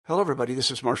Hello, everybody. This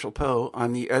is Marshall Poe.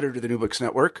 I'm the editor of the New Books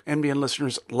Network. NBN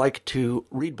listeners like to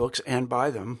read books and buy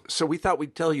them. So we thought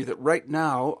we'd tell you that right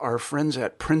now, our friends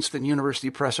at Princeton University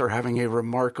Press are having a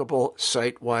remarkable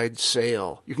site-wide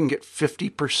sale. You can get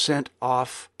 50%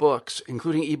 off books,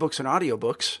 including ebooks and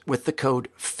audiobooks, with the code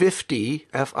 50,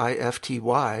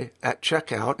 F-I-F-T-Y, at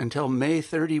checkout until May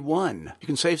 31. You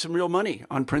can save some real money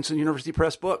on Princeton University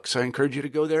Press books. I encourage you to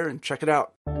go there and check it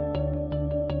out.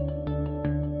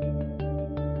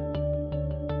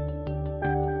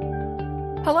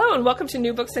 Hello and welcome to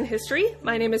New Books in History.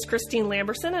 My name is Christine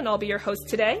Lamberson and I'll be your host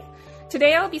today.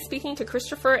 Today I'll be speaking to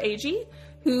Christopher Agee,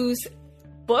 whose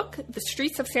book, The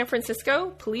Streets of San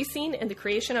Francisco, Policing and the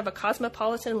Creation of a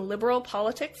Cosmopolitan Liberal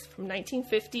Politics from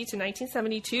 1950 to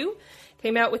 1972,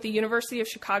 came out with the University of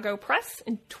Chicago Press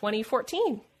in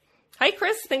 2014. Hi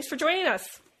Chris, thanks for joining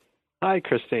us. Hi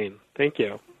Christine, thank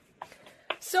you.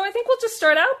 So I think we'll just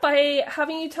start out by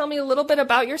having you tell me a little bit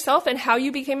about yourself and how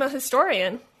you became a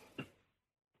historian.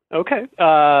 Okay.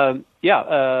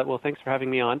 Well, thanks for having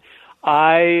me on.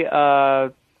 I'm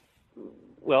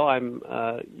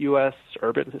a U.S.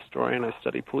 urban historian. I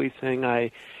study policing.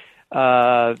 I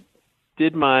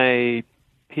did my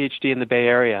PhD in the Bay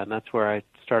Area, and that's where I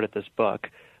started this book.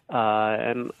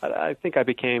 And I think I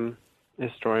became a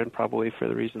historian probably for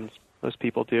the reasons most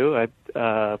people do. I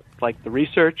liked the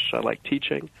research. I liked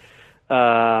teaching.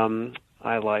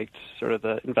 I liked sort of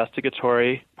the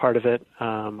investigatory part of it.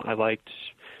 I liked,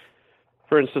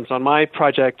 for instance, on my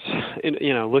project,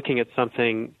 looking at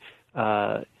something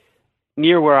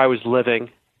near where I was living,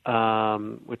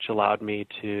 which allowed me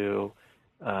to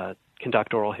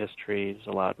conduct oral histories,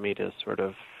 allowed me to sort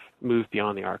of move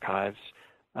beyond the archives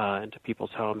into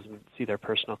people's homes and see their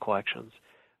personal collections.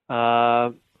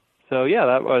 That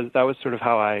was sort of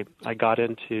how I got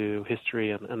into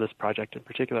history and this project in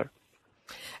particular.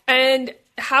 And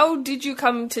how did you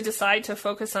come to decide to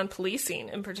focus on policing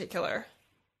in particular?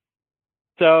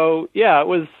 So it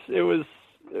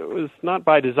was not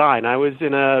by design. I was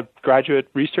in a graduate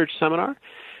research seminar,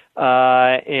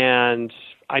 and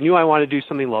I knew I wanted to do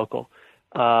something local.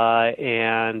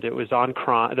 And it was on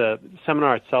crime. The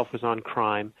seminar itself was on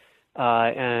crime,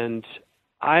 and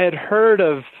I had heard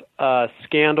of a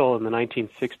scandal in the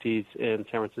 1960s in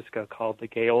San Francisco called the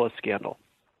Gayola Scandal,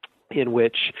 in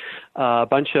which a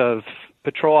bunch of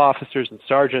patrol officers and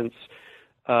sergeants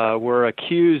were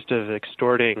accused of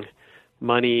extorting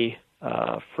money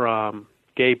from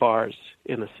gay bars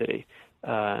in the city.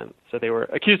 So they were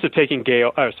accused of taking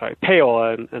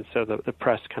payola, and so the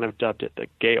press kind of dubbed it the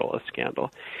Gayola Scandal.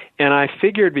 And I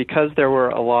figured because there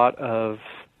was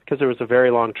a very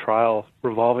long trial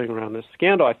revolving around this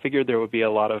scandal, I figured there would be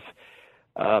a lot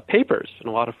of papers and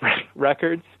a lot of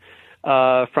records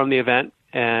from the event.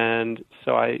 And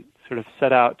so I sort of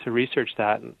set out to research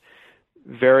that, and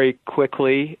very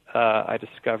quickly I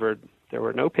discovered there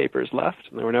were no papers left,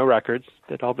 and there were no records.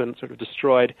 They'd all been sort of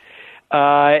destroyed.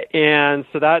 And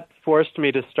so that forced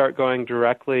me to start going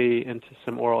directly into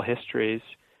some oral histories,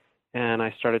 and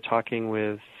I started talking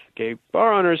with gay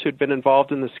bar owners who'd been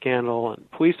involved in the scandal, and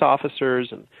police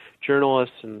officers, and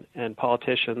journalists, and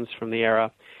politicians from the era.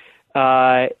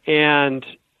 And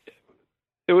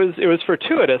it was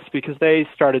fortuitous because they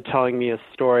started telling me a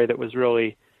story that was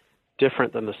really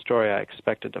different than the story I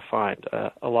expected to find.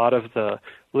 A lot of the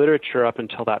literature up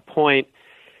until that point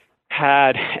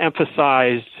had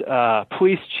emphasized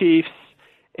police chiefs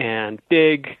and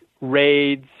big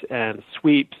raids and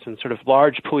sweeps and sort of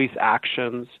large police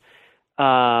actions.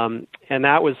 And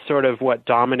that was sort of what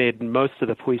dominated most of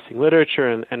the policing literature,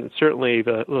 and certainly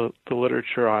the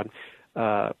literature on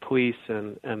police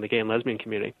and the gay and lesbian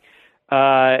community.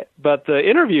 But the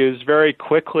interviews very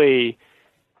quickly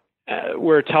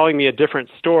were telling me a different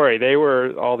story.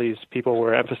 All these people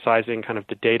were emphasizing kind of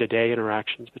the day-to-day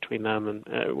interactions between them and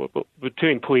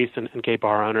between police and gay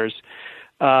bar owners,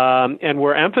 and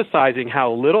were emphasizing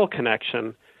how little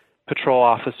connection patrol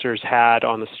officers had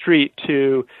on the street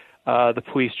to the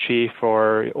police chief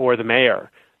or the mayor.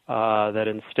 That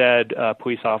instead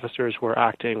police officers were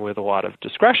acting with a lot of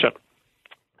discretion,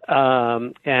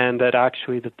 and that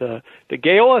actually that the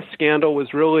Gayola scandal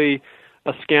was really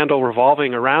a scandal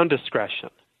revolving around discretion,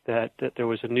 that there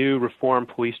was a new reform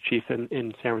police chief in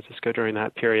San Francisco during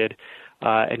that period,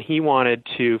 and he wanted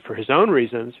to, for his own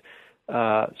reasons,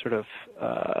 sort of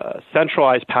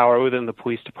centralize power within the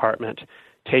police department,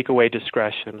 take away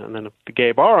discretion, and then the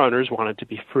gay bar owners wanted to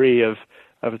be free of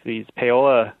these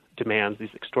payola demands,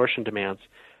 these extortion demands,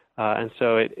 and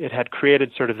so it had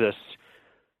created sort of this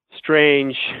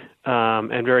strange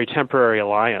and very temporary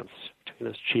alliance between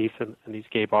this chief and these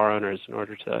gay bar owners in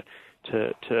order to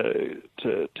to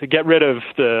get rid of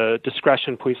the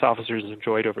discretion police officers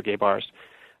enjoyed over gay bars.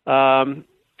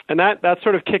 And that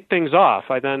sort of kicked things off.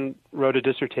 I then wrote a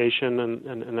dissertation,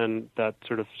 and then that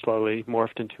sort of slowly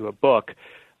morphed into a book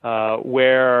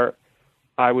where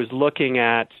I was looking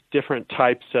at different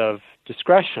types of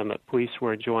discretion that police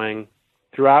were enjoying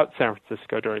throughout San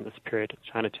Francisco during this period,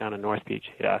 Chinatown and North Beach,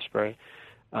 Haight-Ashbury,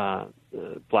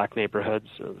 black neighborhoods,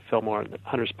 Fillmore and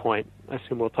Hunters Point. I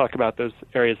assume we'll talk about those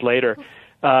areas later.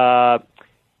 As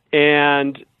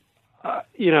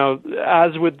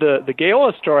with the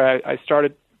Gayola story,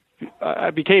 I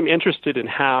became interested in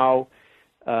how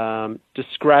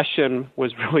discretion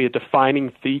was really a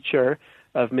defining feature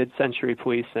of mid-century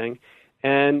policing,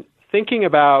 and thinking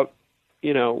about,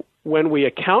 when we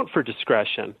account for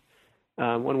discretion,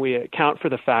 when we account for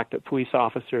the fact that police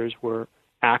officers were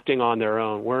acting on their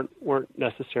own, weren't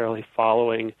necessarily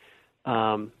following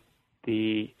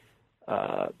the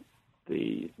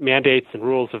mandates and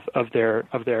rules of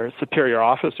their superior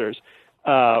officers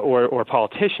or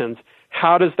politicians,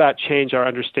 how does that change our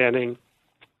understanding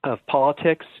of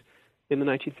politics in the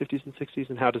 1950s and 60s,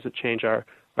 and how does it change our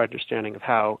understanding of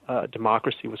how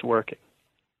democracy was working?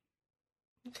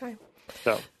 Okay.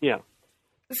 So, yeah.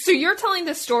 So you're telling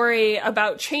the story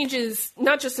about changes,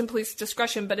 not just in police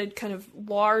discretion, but in kind of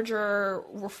larger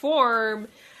reform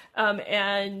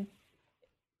and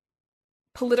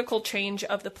political change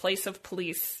of the place of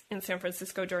police in San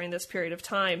Francisco during this period of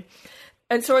time.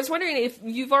 And so I was wondering if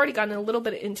you've already gotten a little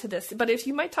bit into this, but if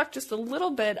you might talk just a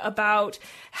little bit about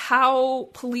how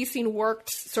policing worked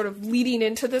sort of leading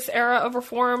into this era of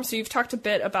reform. So you've talked a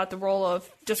bit about the role of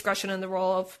discretion and the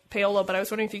role of payola, but I was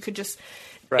wondering if you could just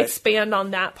expand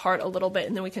on that part a little bit,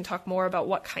 and then we can talk more about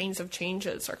what kinds of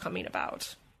changes are coming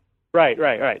about. Right.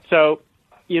 So,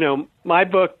 my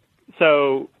book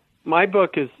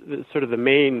is sort of one of the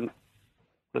main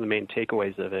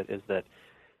takeaways of it is that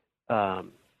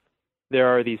there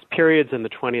are these periods in the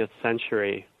 20th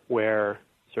century where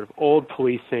sort of old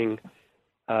policing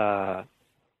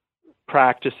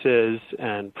practices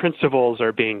and principles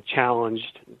are being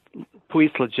challenged,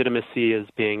 police legitimacy is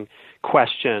being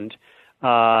questioned,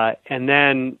 and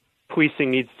then policing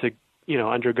needs to,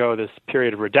 undergo this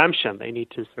period of redemption. They need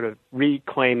to sort of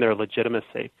reclaim their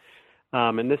legitimacy.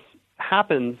 And this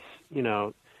happens,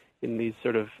 in these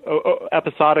sort of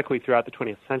episodically throughout the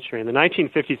 20th century. In the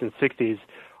 1950s and 60s,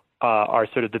 are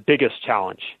sort of the biggest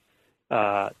challenge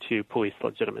to police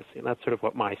legitimacy, and that's sort of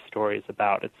what my story is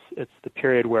about. It's the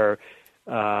period where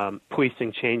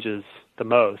policing changes the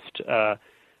most.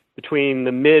 Between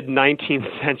the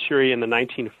mid-19th century and the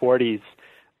 1940s,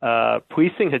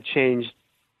 policing had changed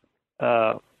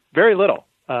very little.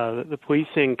 The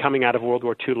policing coming out of World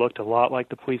War II looked a lot like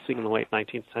the policing in the late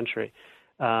 19th century.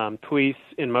 Police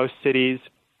in most cities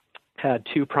had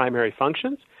two primary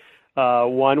functions.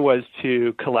 One was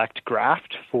to collect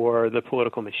graft for the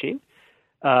political machine,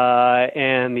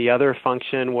 and the other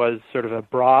function was sort of a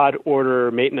broad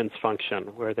order maintenance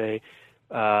function where they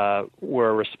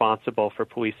were responsible for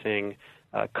policing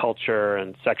culture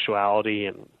and sexuality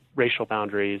and racial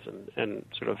boundaries and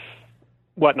sort of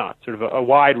whatnot, sort of a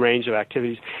wide range of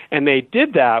activities. And they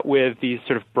did that with these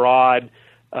sort of broad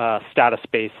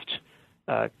status-based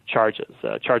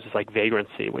charges like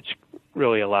vagrancy, which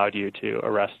really allowed you to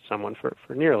arrest someone for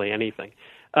nearly anything.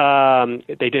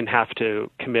 They didn't have to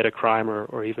commit a crime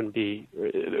or even they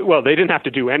didn't have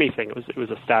to do anything. It was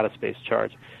a status-based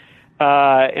charge.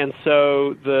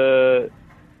 So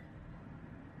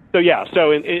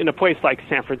in a place like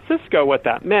San Francisco, what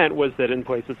that meant was that in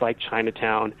places like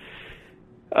Chinatown,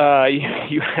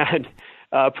 you had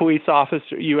police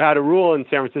officer. You had a rule in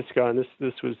San Francisco, and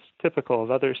this was typical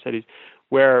of other cities,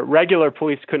 where regular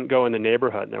police couldn't go in the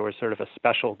neighborhood. And there was sort of a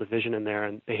special division in there,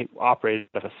 and they operated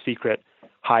as a secret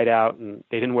hideout, and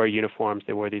they didn't wear uniforms.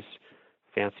 They wore these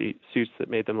fancy suits that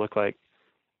made them look like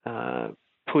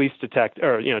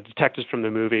detectives from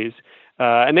the movies.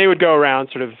 And they would go around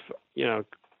sort of,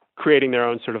 creating their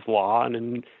own sort of law. And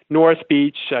in North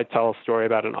Beach, I tell a story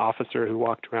about an officer who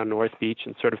walked around North Beach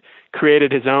and sort of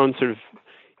created his own sort of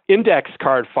index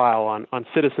card file on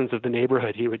citizens of the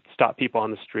neighborhood. He would stop people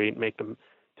on the street and make them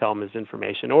tell him his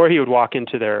information, or he would walk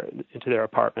into their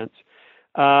apartments.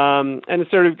 And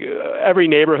it's sort of every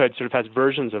neighborhood sort of has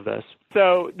versions of this.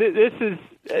 So this is,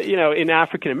 in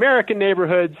African American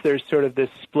neighborhoods, there's sort of this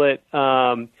split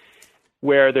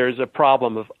where there's a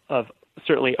problem of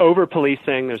certainly over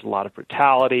policing. There's a lot of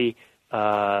brutality.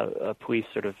 Police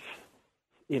sort of,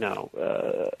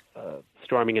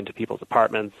 storming into people's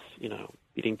apartments,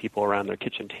 beating people around their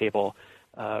kitchen table,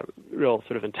 real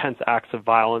sort of intense acts of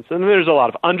violence. And there's a lot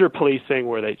of under policing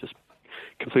where they just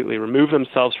completely remove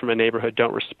themselves from a neighborhood,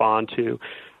 don't respond to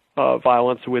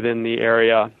violence within the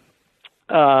area.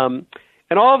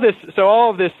 And all of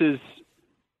this is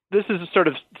sort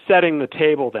of setting the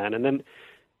table then. And then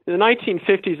in the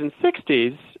 1950s and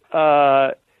 60s,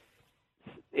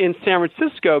 in San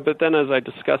Francisco, but then as I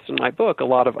discussed in my book, a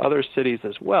lot of other cities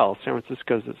as well. San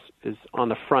Francisco is on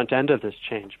the front end of this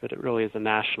change, but it really is a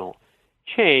national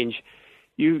change.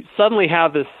 You suddenly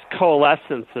have this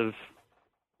coalescence of,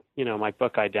 my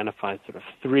book identifies sort of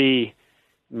three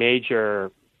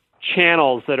major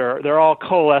channels they're all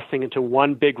coalescing into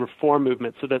one big reform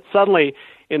movement, so that suddenly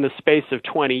in the space of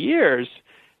 20 years,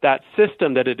 that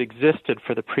system that had existed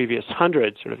for the previous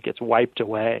 100 sort of gets wiped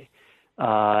away,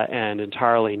 and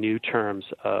entirely new terms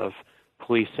of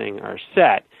policing are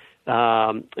set.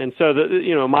 And so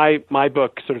my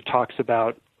book sort of talks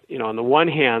about, on the one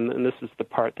hand, and this is the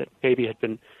part that maybe had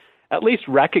been at least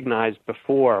recognized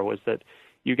before, was that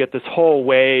you get this whole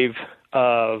wave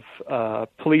of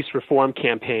police reform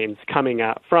campaigns coming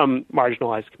out from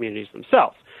marginalized communities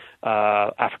themselves.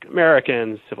 African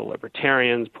Americans, civil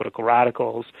libertarians, political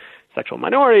radicals, sexual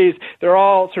minorities, they're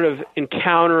all sort of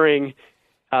encountering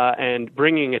and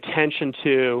bringing attention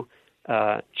to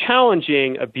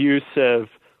challenging abusive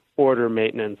order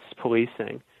maintenance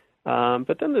policing.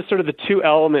 But then there's sort of the two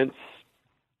elements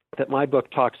that my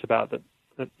book talks about that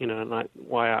and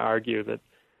why I argue that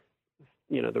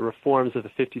the reforms of the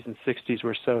 50s and 60s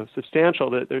were so substantial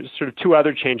that there's sort of two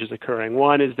other changes occurring.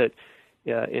 One is that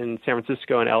in San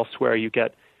Francisco and elsewhere, you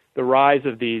get the rise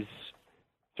of these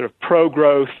sort of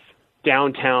pro-growth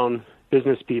downtown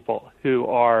business people who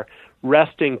are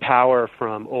wresting power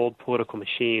from old political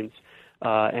machines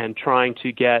and trying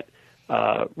to get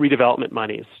redevelopment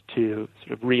monies to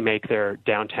sort of remake their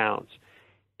downtowns.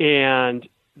 And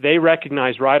they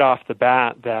recognize right off the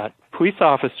bat that police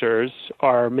officers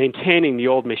are maintaining the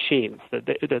old machines,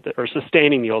 that are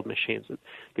sustaining the old machines.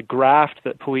 The graft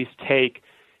that police take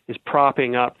is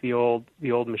propping up the old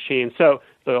machines. So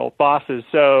the old bosses.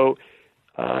 So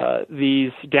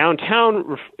these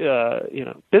downtown,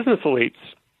 business elites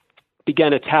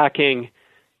began attacking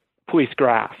police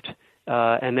graft,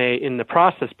 and they, in the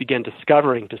process, began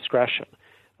discovering discretion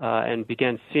and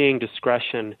began seeing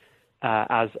discretion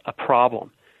as a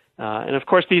problem. And of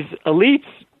course, these elites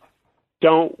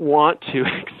don't want to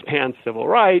expand civil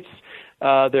rights.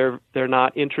 They're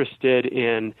not interested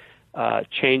in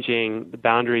changing the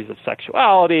boundaries of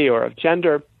sexuality or of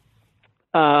gender.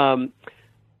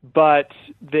 But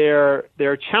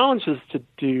their challenges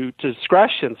to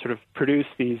discretion sort of produce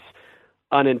these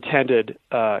unintended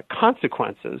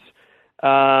consequences.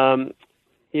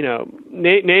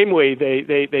 Namely,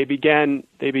 they began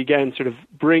sort of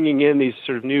bringing in these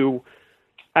sort of new,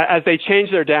 as they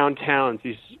changed their downtowns,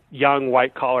 these young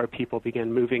white-collar people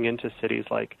began moving into cities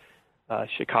like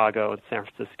Chicago and San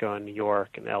Francisco and New York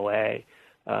and L.A.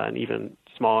 And even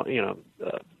small, sort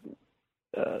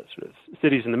of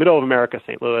cities in the middle of America,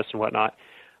 St. Louis and whatnot.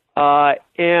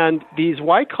 And these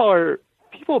white-collar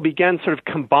people began sort of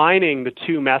combining the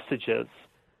two messages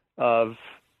of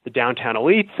the downtown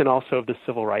elites and also of the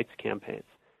civil rights campaigns.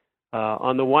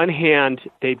 On the one hand,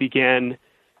 they began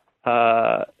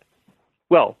and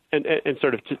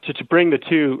sort of to bring the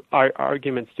two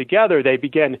arguments together, they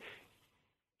began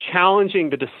challenging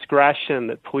the discretion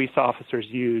that police officers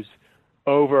use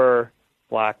over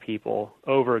black people,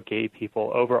 over gay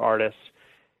people, over artists,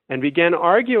 and began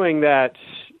arguing that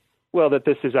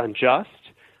this is unjust,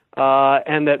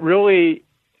 and that really,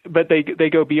 but they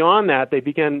go beyond that. They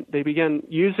began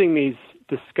using these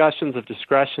discussions of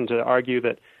discretion to argue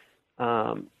that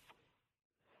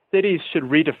cities should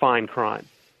redefine crime.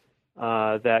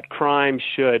 That crime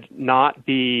should not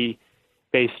be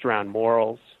based around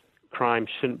morals. Crime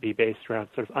shouldn't be based around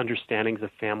sort of understandings of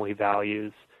family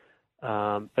values,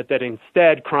 but that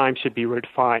instead crime should be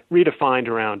redefined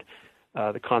around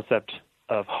the concept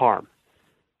of harm.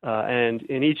 And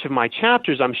in each of my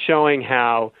chapters, I'm showing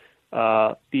how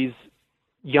these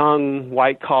young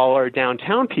white-collar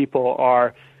downtown people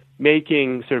are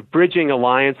making sort of bridging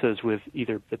alliances with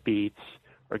either the Beats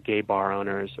or gay bar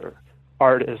owners or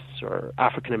artists or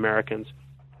African Americans,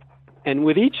 and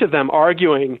with each of them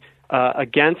arguing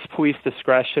against police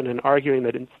discretion and arguing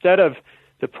that instead of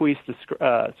the police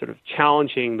sort of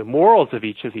challenging the morals of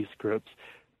each of these groups,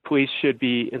 police should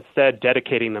be instead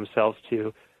dedicating themselves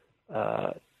to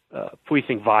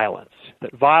policing violence.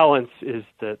 That violence is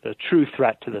the true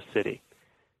threat to the city.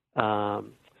 So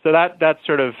that's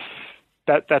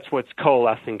what's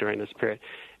coalescing during this period.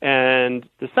 And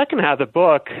the second half of the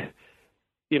book,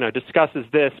 discusses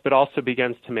this, but also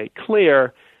begins to make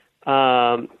clear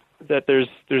that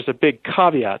there's a big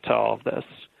caveat to all of this,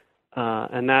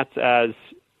 and that's as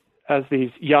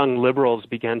these young liberals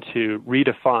began to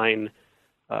redefine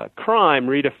crime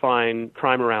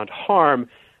around harm.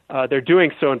 They're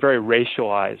doing so in very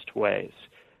racialized ways.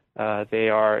 They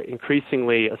are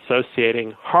increasingly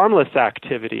associating harmless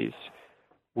activities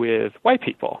with white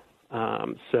people.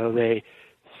 So they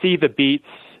see the beats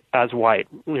as white,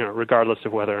 regardless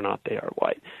of whether or not they are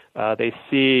white. They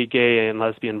see gay and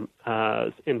lesbian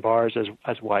in bars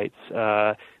as whites.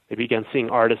 They begin seeing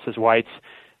artists as whites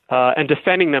and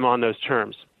defending them on those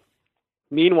terms.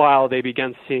 Meanwhile, they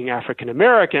began seeing African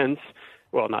Americans,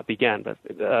 well, not begin, but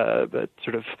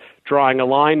sort of drawing a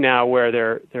line now where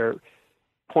they're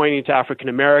pointing to African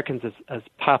Americans as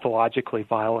pathologically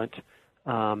violent.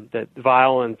 That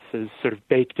violence is sort of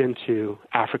baked into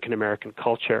African American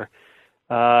culture.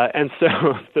 And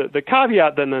so the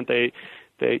caveat then that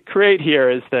they create here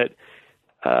is that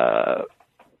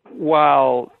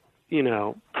while,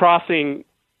 crossing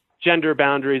gender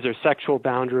boundaries or sexual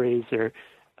boundaries or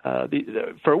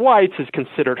for whites is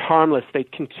considered harmless, they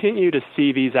continue to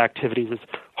see these activities as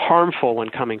harmful when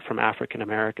coming from African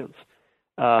Americans.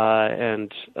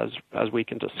 And as we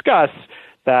can discuss,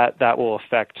 that will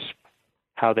affect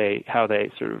how they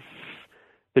sort of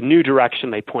the new direction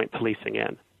they point policing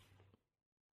in.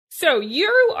 So you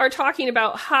are talking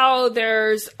about how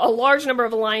there's a large number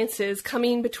of alliances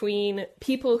coming between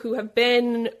people who have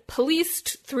been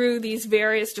policed through these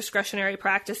various discretionary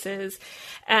practices,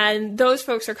 and those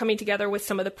folks are coming together with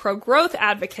some of the pro-growth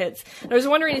advocates. And I was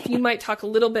wondering if you might talk a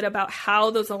little bit about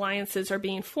how those alliances are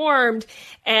being formed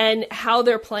and how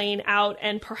they're playing out,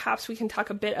 and perhaps we can talk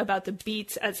a bit about the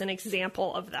Beats as an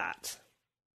example of that.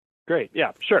 Great,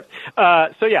 yeah, sure.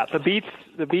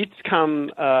 The Beats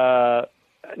come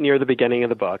near the beginning of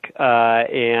the book,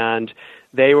 and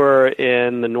they were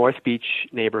in the North Beach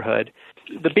neighborhood.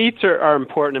 The Beats are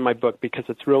important in my book because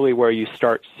it's really where you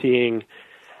start seeing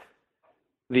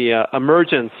the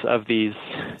emergence of these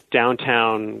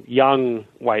downtown young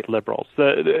white liberals.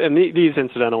 These,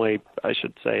 incidentally, I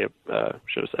should have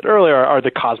said earlier, are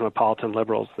the cosmopolitan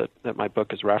liberals that my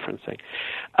book is referencing.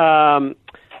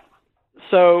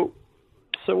 So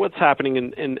what's happening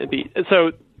in Beats?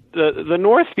 So the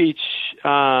North Beach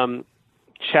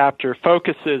chapter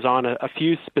focuses on a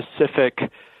few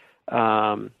specific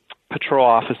patrol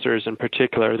officers in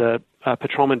particular. The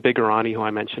patrolman Bigorani, who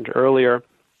I mentioned earlier,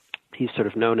 he's sort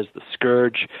of known as the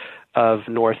scourge of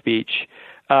North Beach,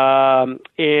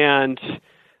 and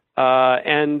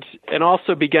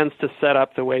also begins to set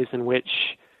up the ways in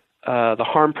which the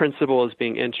harm principle is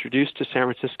being introduced to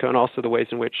San Francisco, and also the ways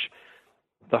in which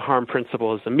the harm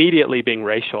principle is immediately being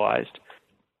racialized.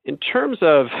 In terms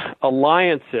of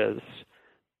alliances,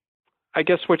 I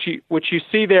guess what you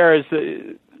see there is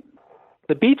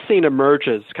the beat scene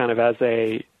emerges kind of as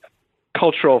a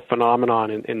cultural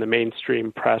phenomenon in the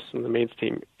mainstream press and the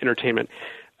mainstream entertainment,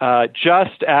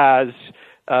 just as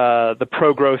the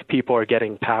pro-growth people are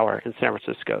getting power in San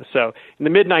Francisco. So in the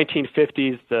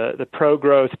mid-1950s, the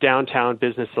pro-growth downtown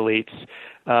business elites,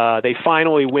 they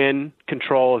finally win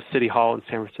control of City Hall in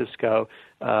San Francisco.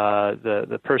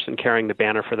 The person carrying the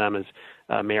banner for them is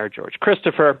Mayor George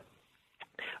Christopher.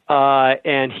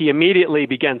 And he immediately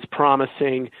begins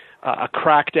promising a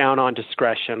crackdown on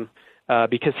discretion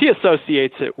because he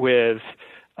associates it with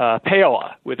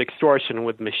payola, with extortion,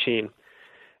 with machine.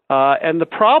 And the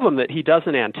problem that he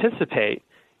doesn't anticipate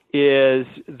is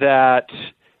that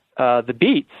the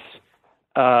Beats,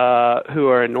 who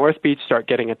are in North Beach, start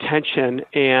getting attention,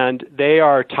 and they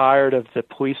are tired of the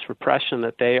police repression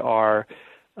that they are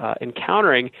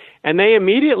encountering, and they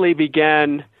immediately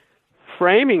began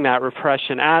framing that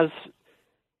repression as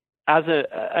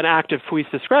an act of police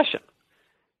discretion.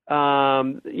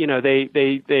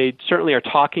 They certainly are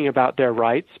talking about their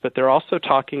rights, but they're also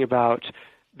talking about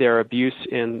their abuse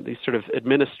in these sort of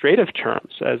administrative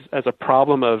terms as a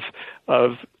problem of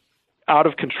out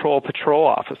of control patrol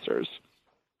officers.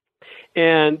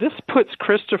 And this puts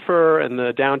Christopher and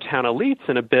the downtown elites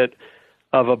in a bit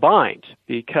of a bind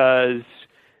because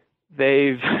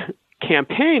they've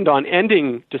campaigned on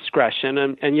ending discretion,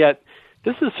 and yet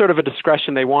this is sort of a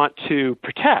discretion they want to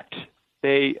protect.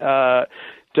 They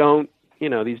don't,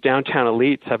 these downtown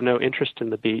elites have no interest in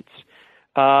the Beats.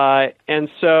 And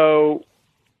so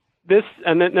this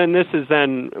is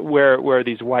where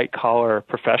these white-collar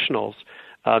professionals,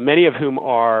 many of whom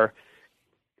are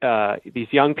these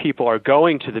young people, are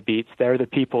going to the Beats. They're the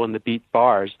people in the Beat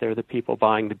bars. They're the people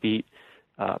buying the Beat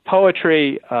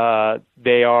poetry.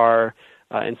 They are,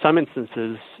 in some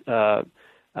instances,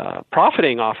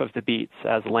 profiting off of the Beats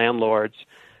as landlords.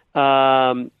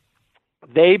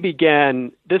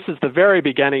 This is the very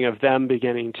beginning of them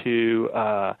beginning to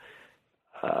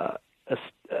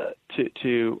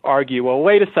to argue, well,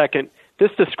 wait a second,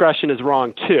 this discretion is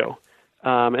wrong too,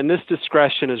 and this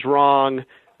discretion is wrong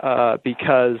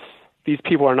because these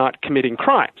people are not committing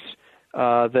crimes.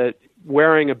 That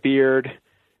wearing a beard,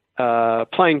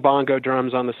 playing bongo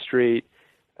drums on the street,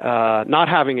 not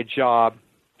having a job,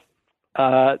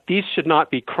 these should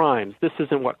not be crimes. This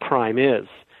isn't what crime is.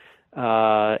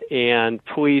 And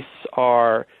police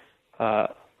are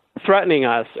threatening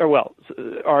us,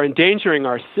 are endangering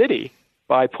our city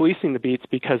by policing the beats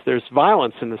because there's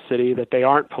violence in the city that they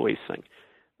aren't policing,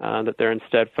 that they're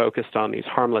instead focused on these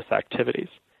harmless activities.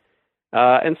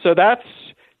 And so that's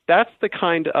the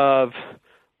kind of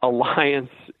alliance,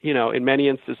 in many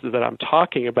instances that I'm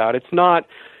talking about. It's not,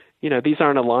 these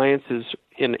aren't alliances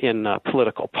in a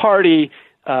political party.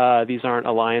 These aren't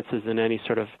alliances in any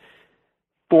sort of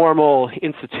formal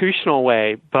institutional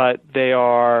way, but they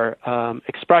are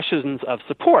expressions of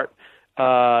support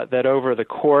that over the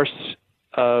course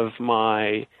of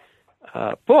my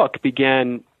book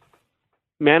began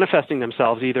manifesting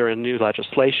themselves either in new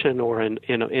legislation or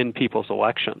in people's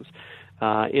elections.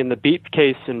 In the beat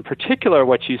case in particular,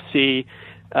 what you see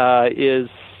is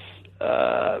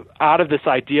out of this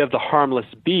idea of the harmless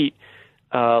beat,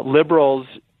 liberals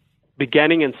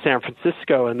beginning in San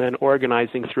Francisco and then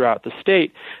organizing throughout the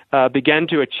state, began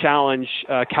to challenge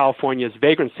California's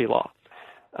vagrancy law,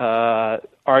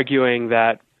 arguing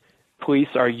that police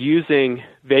are using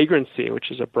vagrancy,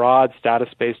 which is a broad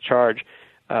status-based charge,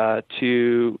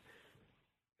 to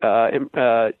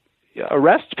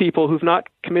arrest people who've not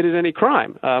committed any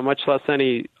crime, much less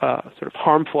any sort of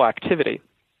harmful activity.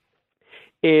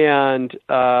 And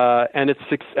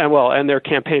their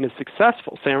campaign is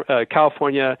successful.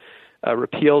 California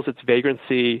repeals its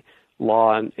vagrancy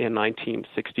law in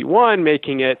 1961,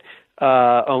 making it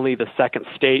only the second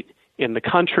state in the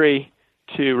country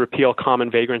to repeal common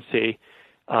vagrancy.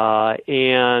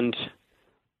 And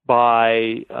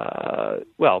by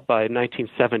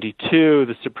 1972,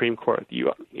 the Supreme Court of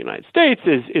the United States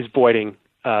is voiding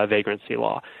vagrancy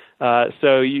law.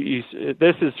 So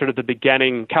this is sort of the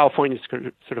beginning. California's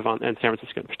sort of and San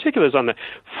Francisco in particular is on the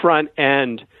front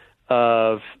end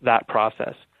of that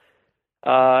process.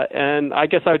 And I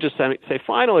guess I would just say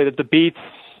finally that the beats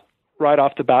right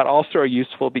off the bat also are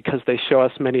useful because they show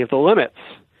us many of the limits.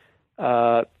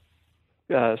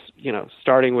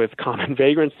 Starting with common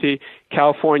vagrancy,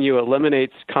 California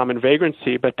eliminates common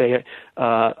vagrancy, but they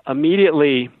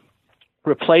immediately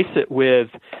replace it with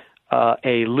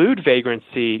a lewd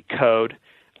vagrancy code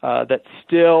that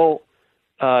still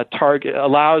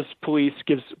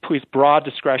gives police broad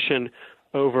discretion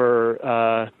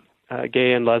over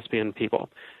gay and lesbian people.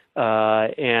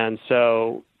 And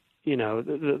so,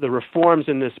 the reforms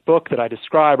in this book that I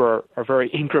describe are very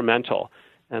incremental.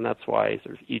 And that's why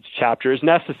sort of each chapter is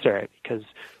necessary, because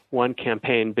one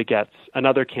campaign begets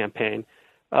another campaign.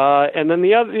 And then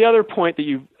the other point that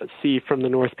you see from the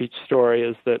North Beach story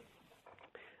is that,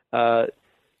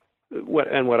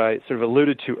 what I sort of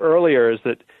alluded to earlier is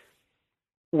that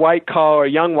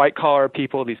young white collar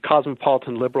people, these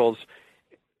cosmopolitan liberals,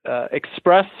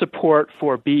 express support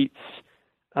for beats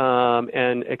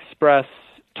and express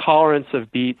tolerance of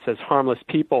beats as harmless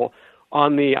people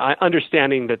on the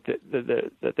understanding that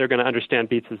they're going to understand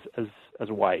beats as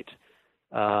white,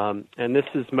 and this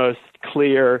is most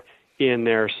clear in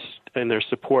their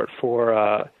support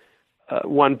for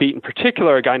one beat in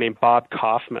particular, a guy named Bob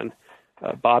Kaufman.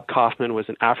 Bob Kaufman was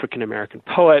an African American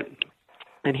poet,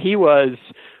 and he was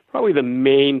probably the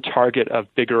main target of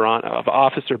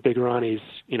Officer Bigorani's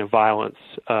violence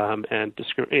and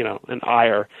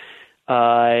ire,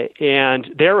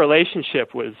 and their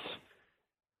relationship was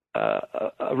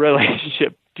a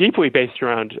relationship deeply based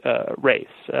around race.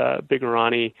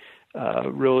 Bigorani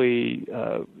really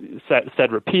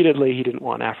said repeatedly he didn't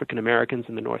want African Americans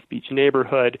in the North Beach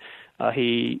neighborhood.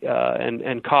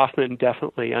 And Kaufman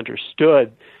definitely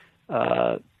understood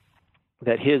that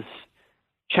his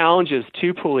challenges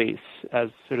to police as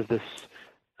sort of this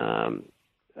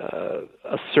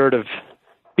assertive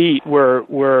beat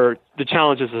were the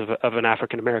challenges of an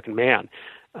African American man.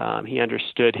 He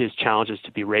understood his challenges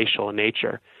to be racial in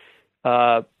nature.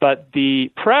 But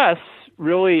the press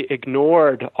really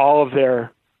ignored all of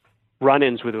their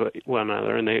run-ins with one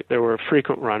another, and there were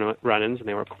frequent run-ins, and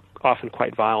they were often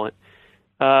quite violent.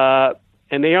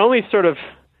 And they only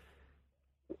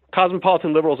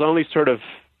cosmopolitan liberals only sort of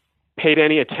paid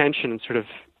any attention and sort of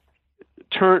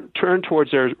turned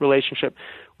towards their relationship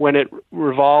when it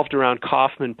revolved around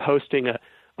Kaufman posting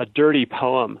a dirty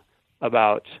poem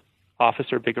about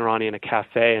Officer Bigorani in a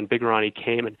cafe, and Bigorani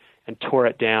came and tore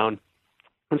it down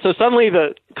And so suddenly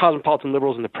the cosmopolitan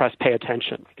liberals in the press pay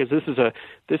attention, because this is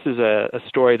a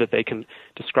story that they can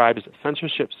describe as a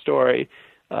censorship story.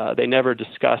 They never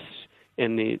discuss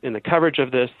in the coverage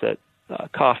of this that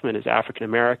Kaufman is African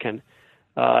American,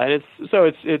 and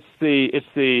it's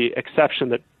the exception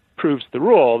that proves the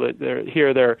rule, that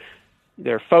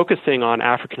they're focusing on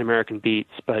African American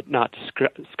beats but not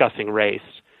discussing race.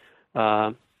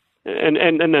 And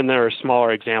then there are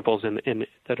smaller examples in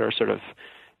that are sort of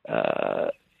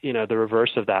the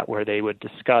reverse of that, where they would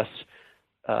discuss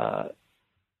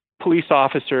police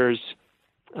officers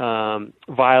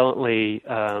violently,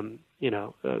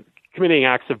 committing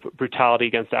acts of brutality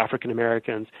against African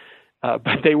Americans,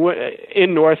 but they would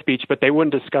in North Beach, but they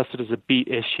wouldn't discuss it as a beat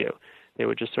issue. They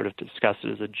would just sort of discuss it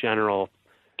as a general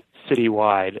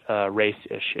citywide race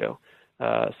issue.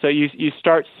 So you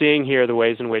start seeing here the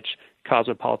ways in which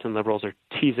cosmopolitan liberals are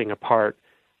teasing apart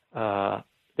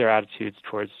their attitudes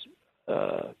towards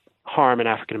harm in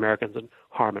African Americans and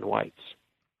harm in whites.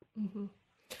 Mm-hmm.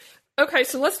 Okay,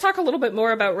 so let's talk a little bit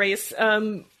more about race.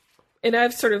 And I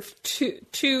have sort of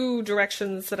two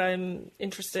directions that I'm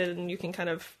interested in. You can kind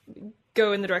of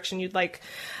go in the direction you'd like.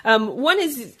 One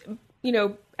is,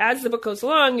 as the book goes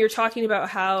along, you're talking about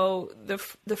how the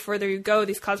further you go,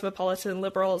 these cosmopolitan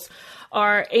liberals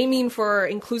are aiming for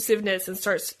inclusiveness and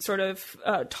start sort of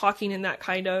talking in that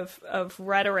kind of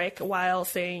rhetoric while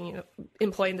saying,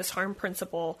 employing this harm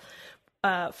principle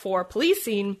for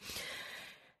policing.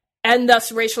 And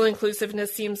thus racial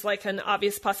inclusiveness seems like an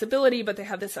obvious possibility, but they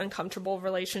have this uncomfortable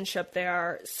relationship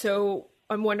there. So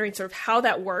I'm wondering sort of how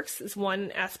that works is one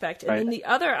aspect. And then the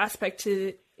other aspect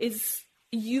is,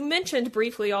 you mentioned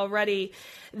briefly already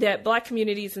that Black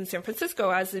communities in San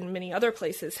Francisco, as in many other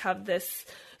places, have this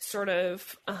sort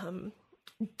of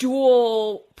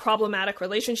dual problematic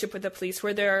relationship with the police,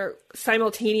 where they're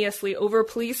simultaneously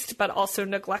over-policed but also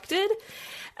neglected.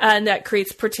 And that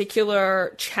creates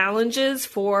particular challenges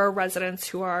for residents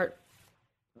who are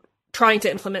trying to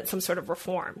implement some sort of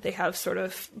reform. They have sort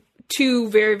of two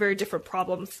very, very different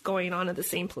problems going on at the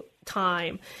same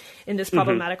time in this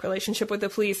problematic relationship with the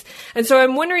police. And so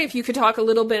I'm wondering if you could talk a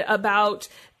little bit about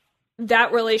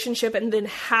that relationship and then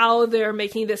how they're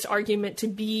making this argument to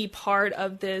be part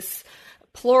of this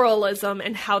pluralism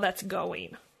and how that's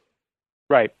going.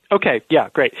 Right. Okay. Yeah,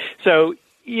 great. So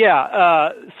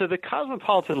the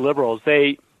cosmopolitan liberals,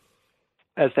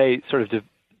 as they sort of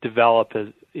develop as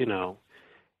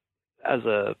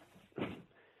a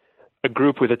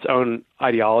group with its own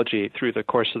ideology through the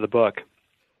course of the book,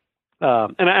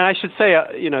 and I should say,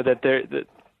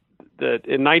 that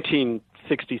in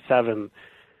 1967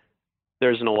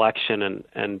 there's an election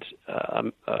and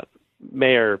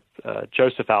Mayor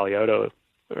Joseph Alioto,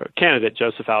 or candidate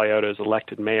Joseph Alioto, is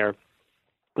elected mayor.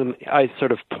 And I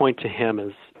sort of point to him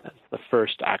as the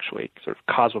first actually sort of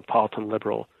cosmopolitan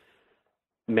liberal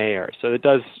mayor. So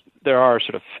there are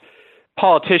sort of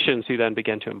politicians who then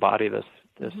begin to embody this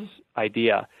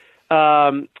idea.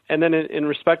 And then in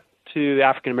respect to the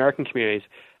African American communities,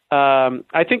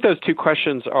 I think those two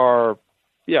questions they're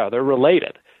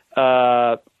related.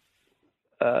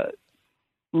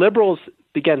 Liberals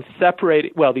began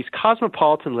these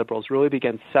cosmopolitan liberals really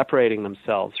began separating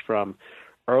themselves from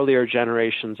earlier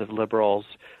generations of liberals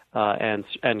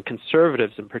and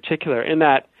conservatives in particular, in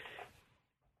that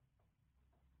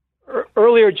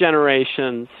earlier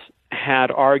generations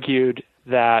had argued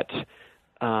that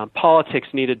politics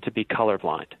needed to be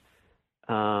colorblind,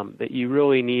 that you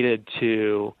really needed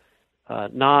to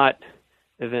not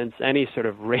evince any sort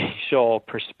of racial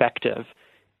perspective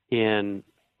in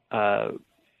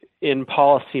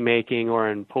policy making or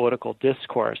in political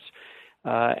discourse,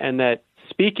 and that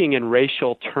speaking in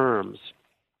racial terms,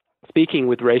 speaking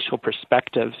with racial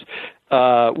perspectives,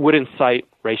 would incite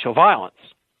racial violence.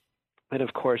 And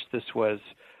of course, this was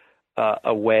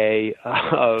a way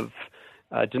of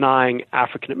denying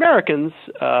African Americans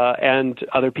and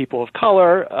other people of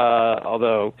color,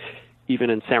 although even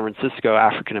in San Francisco,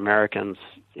 African Americans,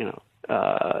 sort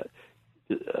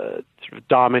of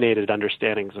dominated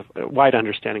wide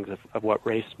understandings of what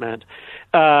race meant,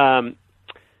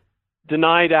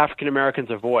 denied African Americans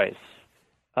a voice,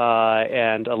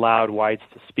 and allowed whites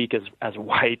to speak as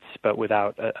whites, but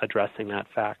without addressing that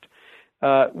fact.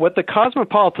 What the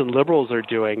cosmopolitan liberals are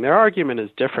doing, their argument is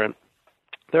different.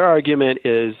 Their argument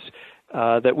is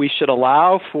that we should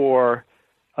allow for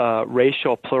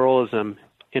racial pluralism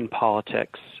in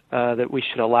politics, that we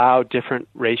should allow different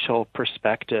racial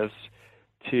perspectives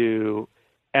to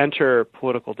enter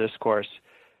political discourse.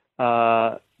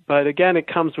 But again, it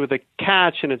comes with a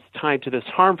catch, and it's tied to this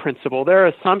harm principle. Their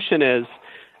assumption is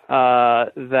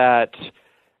that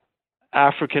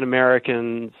African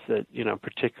Americans,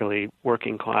 particularly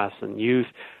working class and youth,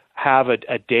 have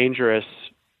a dangerous,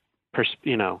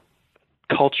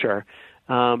 culture.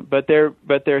 But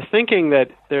they're thinking that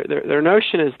their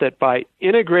notion is that by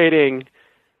integrating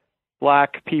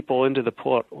Black people into the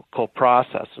political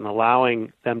process and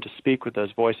allowing them to speak with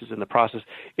those voices in the process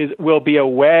will be a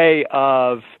way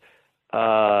of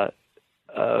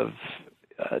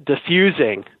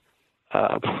diffusing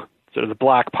sort of the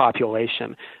Black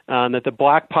population, that the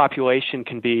Black population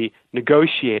can be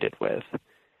negotiated with.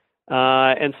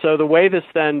 And so the way this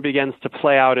then begins to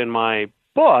play out in my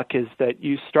book is that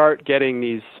you start getting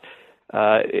these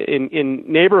in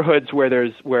neighborhoods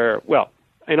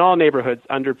in all neighborhoods,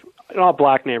 in all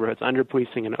Black neighborhoods,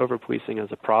 under-policing and over-policing is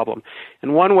a problem.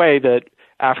 And one way that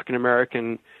African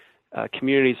American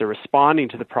communities are responding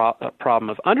to the problem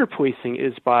of under-policing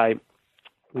is by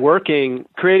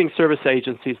creating service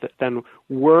agencies that then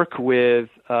work with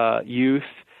youth,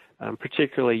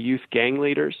 particularly youth gang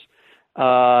leaders,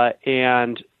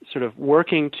 and sort of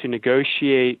working to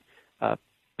negotiate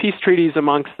peace treaties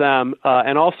amongst them,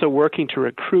 and also working to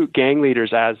recruit gang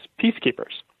leaders as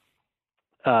peacekeepers.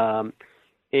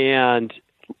 And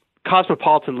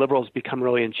cosmopolitan liberals become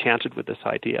really enchanted with this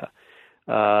idea,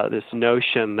 this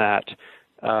notion that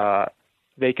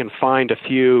they can find a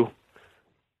few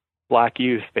Black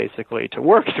youth basically to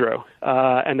work through,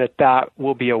 and that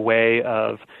will be a way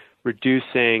of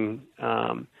reducing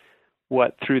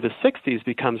what through the 60s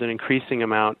becomes an increasing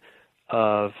amount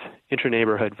of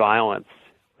inter-neighborhood violence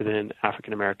within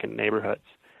African American neighborhoods.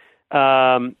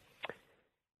 So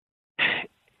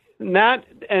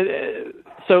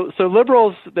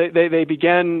liberals they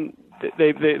begin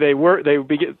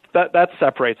that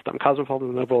separates them.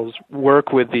 Cosmopolitan liberals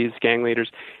work with these gang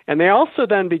leaders, and they also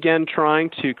then begin trying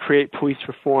to create police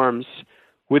reforms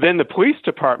within the police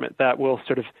department that will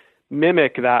sort of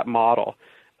mimic that model.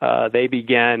 They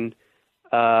began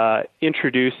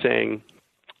introducing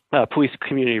police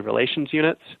community relations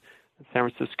units. San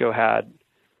Francisco had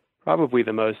probably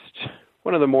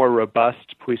one of the more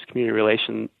robust police community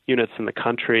relation units in the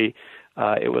country.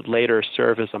 It would later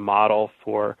serve as a model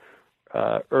for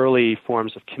early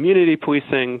forms of community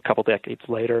policing a couple decades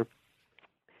later.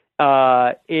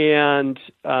 And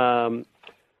what was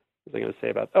I going to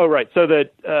say about? Oh, right. So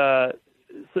that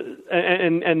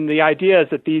and the idea is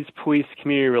that these police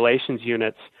community relations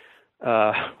units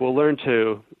will learn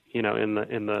to, in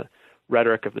the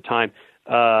rhetoric of the time,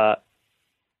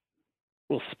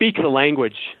 will speak the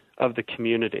language of the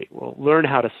community. We'll learn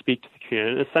how to speak to the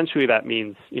community. And essentially that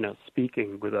means,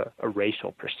 speaking with a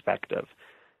racial perspective.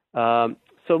 So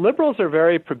liberals are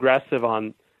very progressive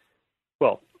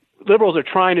liberals are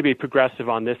trying to be progressive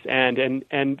on this end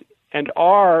and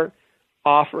are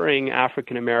offering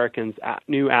African Americans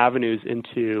new avenues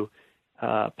into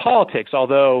politics,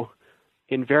 although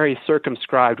in very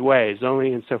circumscribed ways,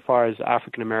 only insofar as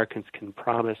African Americans can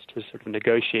promise to sort of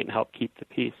negotiate and help keep the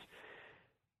peace.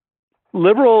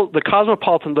 The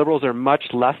cosmopolitan liberals are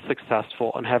much less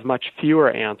successful and have much fewer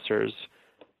answers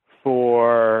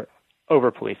for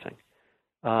over-policing.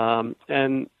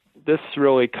 And this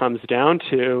really comes down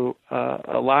to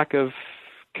a lack of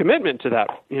commitment to that,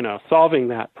 solving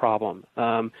that problem.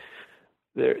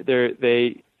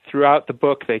 They throughout the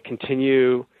book, they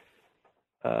continue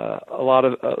a lot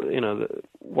of, the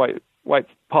white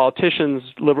politicians,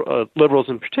 liberals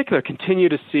in particular, continue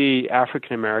to see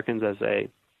African Americans as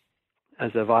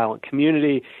a violent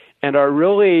community, and are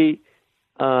really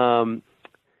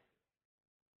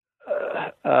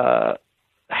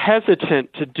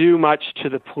hesitant to do much to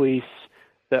the police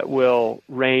that will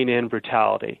rein in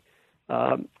brutality.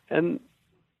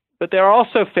 But they're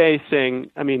also facing,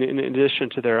 in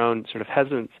addition to their own sort of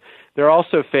hesitance, they're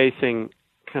also facing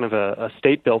kind of a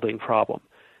state building problem.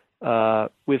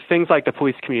 With things like the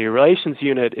police community relations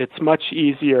unit, it's much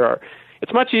easier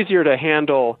to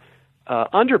handle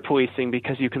under policing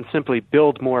because you can simply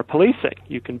build more policing.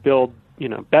 You can build,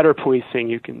 better policing.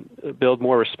 You can build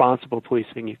more responsible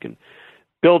policing. You can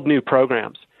build new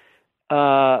programs.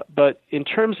 But in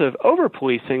terms of over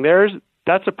policing,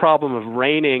 that's a problem of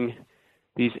reining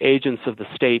these agents of the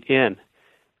state in.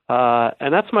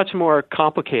 And that's much more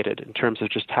complicated in terms of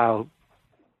just how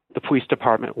the police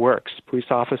department works. Police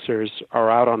officers are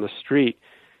out on the street.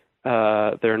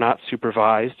 They're not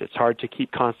supervised. It's hard to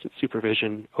keep constant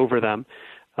supervision over them.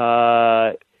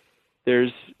 They're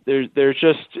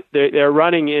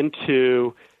running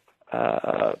into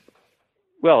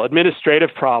administrative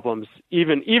problems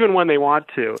even when they want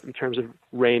to, in terms of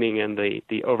reining in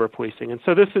the over policing. And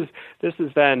so this is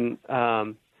then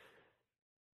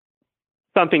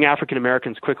something African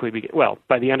Americans quickly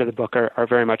by the end of the book are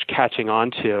very much catching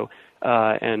on to,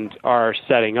 and are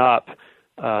setting up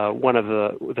one of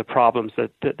the problems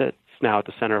that's now at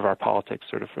the center of our politics,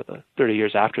 sort of for the 30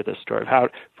 years after this story,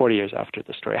 40 years after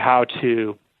this story, how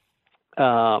to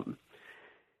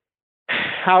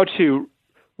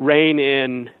rein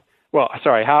in. Well,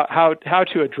 sorry, how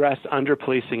to address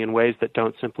underpolicing in ways that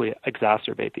don't simply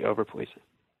exacerbate the overpolicing.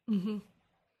 Mm-hmm.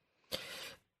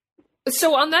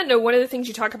 So on that note, one of the things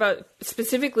you talk about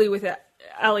specifically with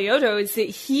Alioto is that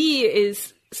he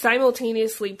is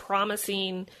simultaneously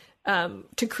promising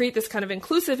to create this kind of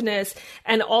inclusiveness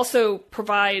and also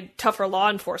provide tougher law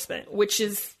enforcement, which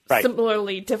is right.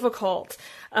 Similarly difficult.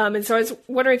 And so I was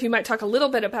wondering if you might talk a little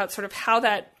bit about sort of how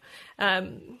that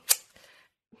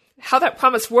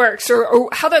promise works, or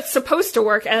how that's supposed to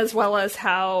work, as well as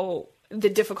how the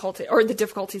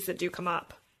difficulties that do come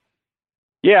up.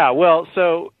 Yeah, well,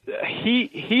 so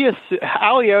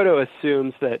Alioto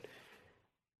assumes that,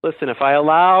 listen, if I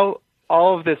allow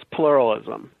all of this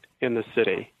pluralism in the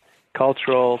city,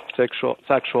 cultural,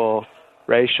 sexual,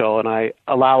 racial, and I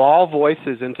allow all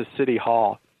voices into City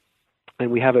Hall,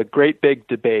 and we have a great big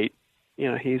debate.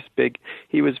 He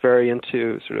was very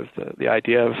into sort of the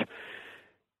idea of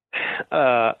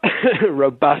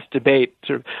robust debate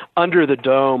sort of under the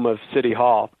dome of City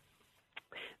Hall,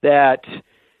 that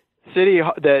City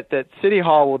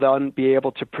Hall will then be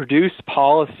able to produce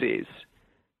policies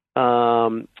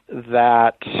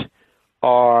that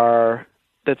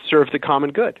serve the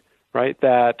common good, right?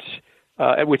 That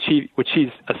which he's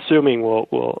assuming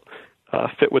will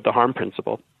fit with the harm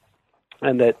principle,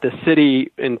 and that the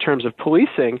city, in terms of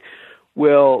policing,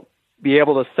 will be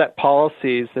able to set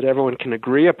policies that everyone can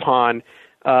agree upon,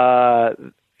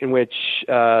 in which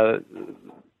that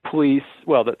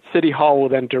City Hall will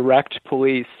then direct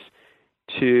police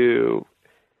to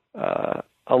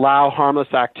allow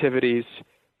harmless activities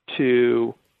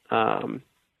to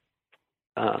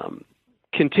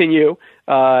continue,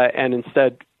 and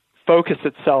instead focus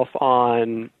itself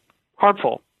on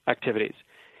harmful activities.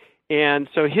 And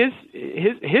so his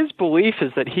belief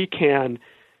is that he can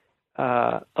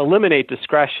eliminate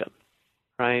discretion,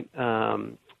 right?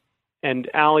 And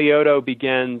Alioto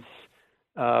begins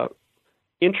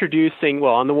introducing.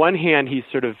 Well, on the one hand, he's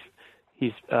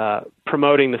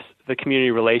promoting the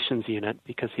community relations unit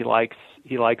because he likes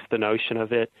the notion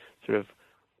of it, sort of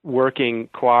working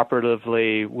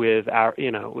cooperatively with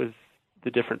with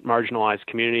the different marginalized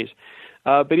communities.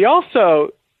 But he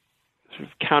also sort of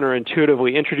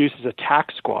counterintuitively introduces a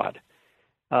tax squad,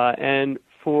 and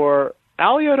for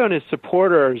Alioto and his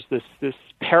supporters, this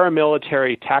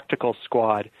paramilitary tactical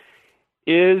squad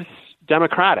is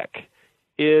democratic,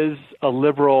 is a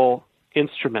liberal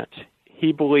instrument.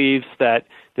 He believes that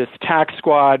this tax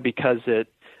squad, because they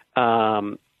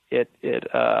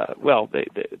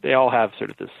all have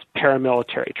sort of this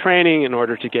paramilitary training in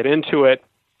order to get into it.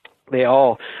 They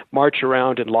all march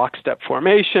around in lockstep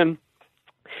formation.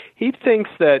 He thinks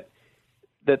that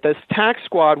this tax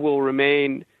squad will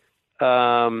remain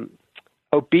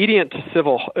obedient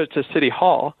to City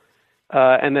Hall,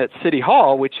 and that City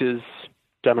Hall, which is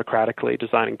democratically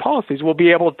designing policies, will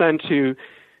be able then to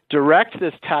direct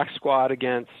this tax squad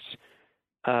against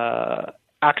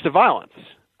acts of violence,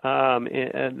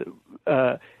 and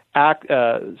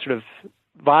sort of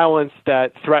violence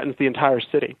that threatens the entire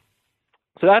city.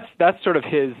 So that's sort of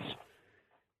his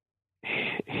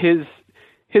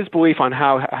belief on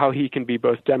how he can be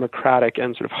both democratic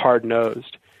and sort of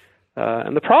hard-nosed.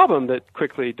 And the problem that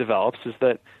quickly develops is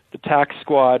that the tax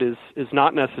squad is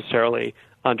not necessarily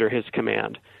under his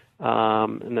command,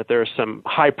 and that there are some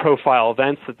high-profile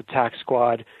events that the tax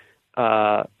squad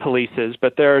polices,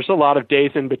 but there's a lot of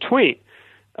days in between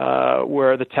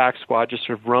where the tax squad just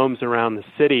sort of roams around the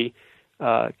city,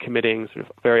 committing sort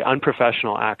of very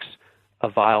unprofessional acts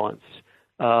of violence.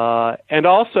 And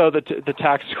also the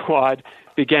tax squad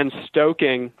began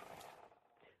stoking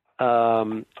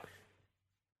a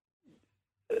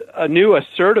new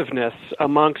assertiveness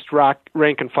amongst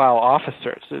rank and file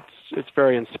officers. It's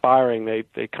very inspiring. They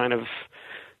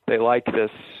like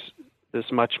this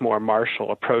much more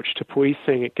martial approach to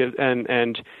policing.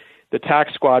 And the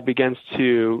tax squad begins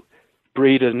to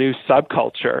breed a new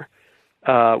subculture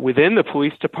within the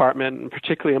police department, and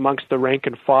particularly amongst the rank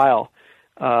and file,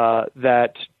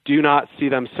 that do not see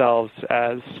themselves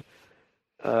as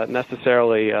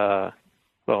necessarily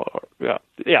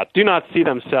do not see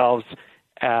themselves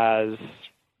as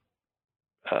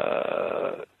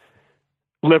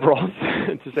liberals,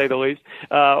 to say the least,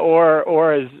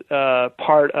 or as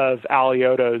part of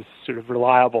Alioto's sort of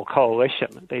reliable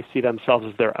coalition. They see themselves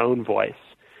as their own voice.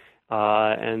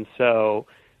 And so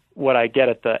what I get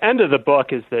at the end of the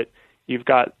book is that you've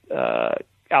got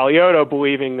Alioto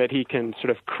believing that he can sort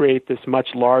of create this much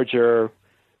larger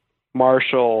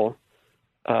martial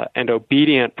and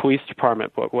obedient police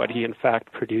department, but what he in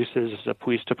fact produces is a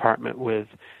police department with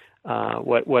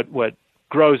what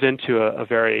grows into a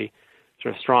very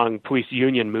sort of strong police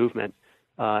union movement.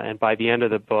 And by the end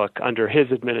of the book, under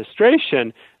his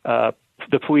administration,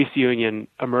 the police union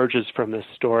emerges from this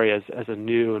story as a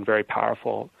new and very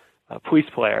powerful police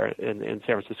player in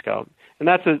San Francisco. And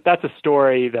that's a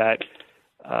story that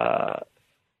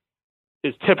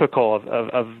is typical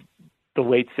of the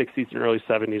late 60s and early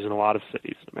 70s in a lot of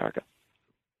cities in America.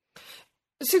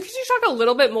 So could you talk a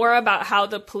little bit more about how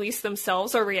the police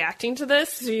themselves are reacting to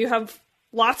this? So you have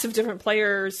lots of different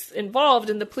players involved,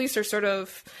 and the police are sort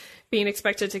of being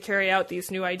expected to carry out these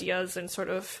new ideas and sort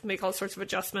of make all sorts of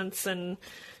adjustments and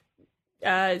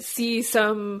see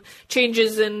some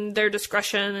changes in their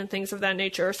discretion and things of that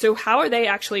nature. So how are they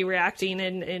actually reacting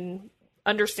in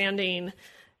understanding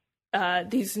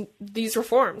these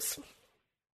reforms?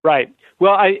 Right.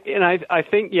 Well, I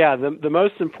think the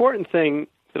most important thing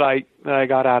that I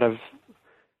got out of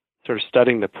sort of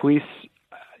studying the police,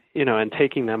 and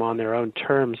taking them on their own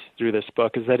terms through this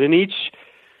book is that in each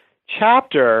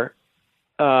chapter,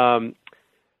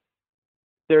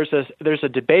 there's a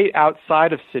debate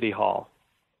outside of City Hall,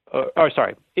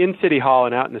 in City Hall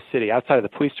and out in the city, outside of the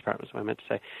police department is what I meant to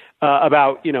say,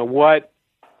 about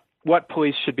what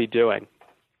police should be doing.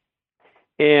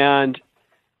 And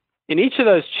in each of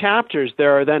those chapters,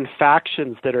 there are then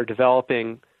factions that are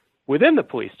developing within the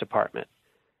police department.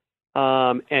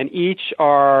 And each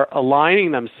are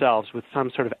aligning themselves with some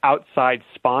sort of outside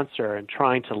sponsor and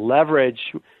trying to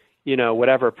leverage,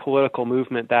 whatever political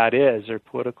movement that is or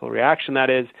political reaction that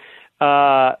is,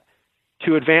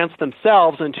 to advance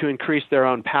themselves and to increase their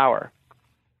own power.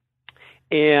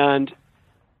 And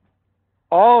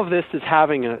all of this is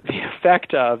having the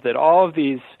effect of that all of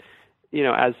these,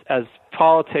 as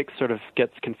politics sort of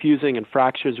gets confusing and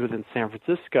fractures within San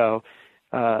Francisco,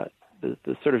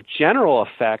 the sort of general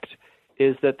effect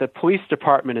is that the police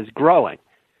department is growing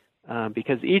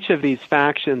because each of these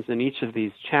factions and each of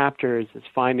these chapters is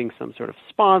finding some sort of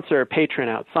sponsor, patron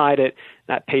outside it.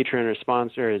 That patron or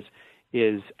sponsor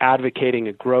is advocating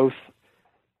a growth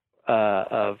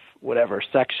of whatever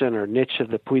section or niche of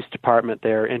the police department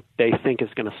they think is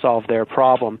going to solve their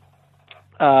problem.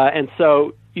 And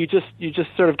so you just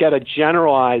sort of get a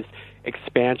generalized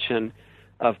expansion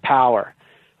of power.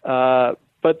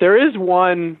 But there is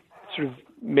one sort of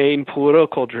main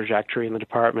political trajectory in the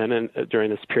department and during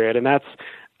this period, and that's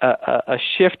a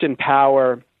shift in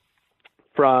power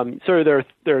from there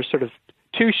are sort of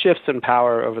two shifts in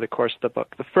power over the course of the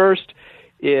book. The first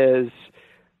is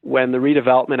when the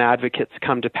redevelopment advocates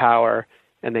come to power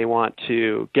and they want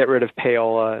to get rid of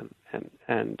payola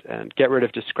and get rid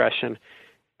of discretion.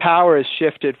 Power is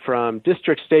shifted from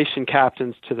district station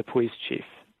captains to the police chief.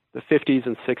 The 50s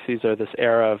and 60s are this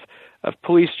era of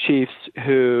police chiefs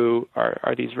who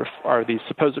are these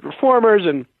supposed reformers,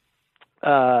 and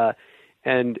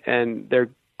they're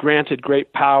granted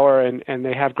great power, and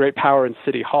they have great power in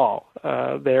City Hall.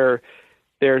 They're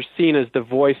seen as the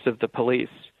voice of the police.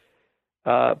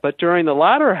 But during the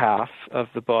latter half of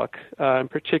the book, and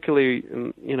particularly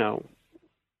in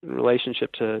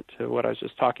relationship to what I was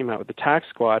just talking about with the tax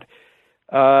squad,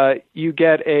 you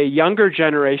get a younger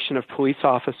generation of police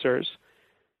officers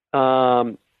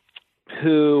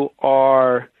who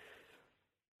are,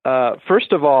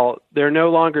 first of all, they no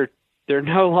longer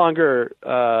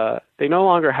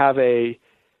have a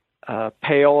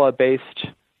payola-based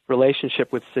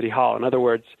relationship with City Hall. In other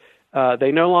words,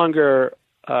 they no longer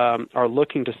are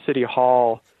looking to City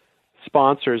Hall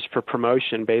sponsors for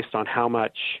promotion based on how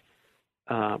much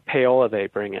payola they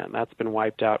bring in. That's been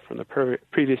wiped out from the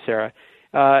previous era.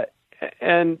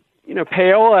 And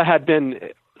payola had been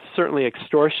certainly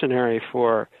extortionary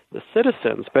for the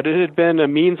citizens, but it had been a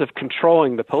means of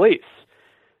controlling the police.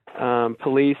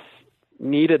 Police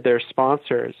needed their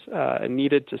sponsors and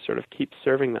needed to sort of keep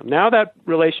serving them. Now that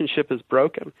relationship is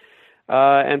broken.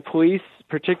 And police,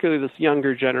 particularly this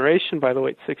younger generation by the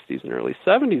late 60s and early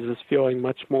 70s, is feeling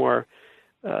much more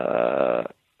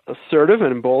assertive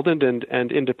and emboldened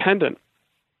and independent.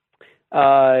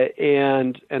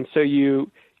 And so you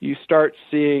start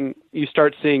seeing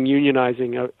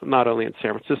unionizing not only in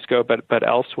San Francisco but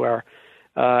elsewhere.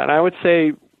 And I would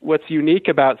say what's unique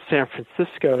about San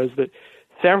Francisco is that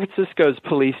San Francisco's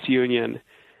police union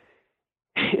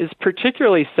is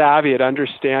particularly savvy at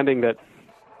understanding that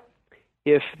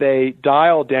if they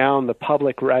dial down the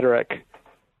public rhetoric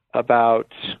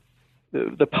about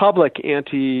the public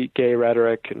anti-gay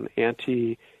rhetoric and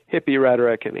anti-hippie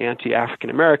rhetoric and anti-African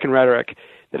American rhetoric,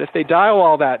 that if they dial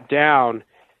all that down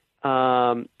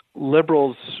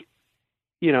liberals,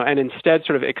 and instead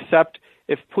sort of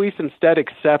if police instead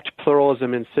accept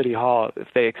pluralism in City Hall, if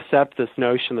they accept this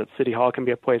notion that City Hall can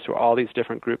be a place where all these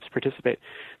different groups participate,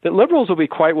 that liberals will be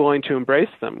quite willing to embrace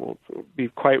them, will be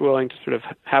quite willing to sort of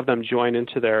have them join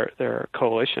into their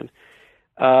coalition.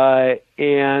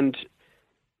 And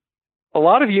a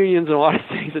lot of unions and a lot of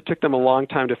cities, it took them a long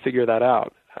time to figure that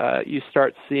out. You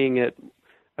start seeing it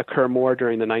occur more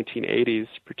during the 1980s,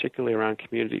 particularly around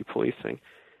community policing.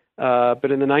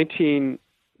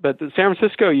 But the San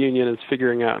Francisco Union is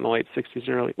figuring out in the late 60s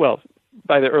and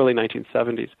by the early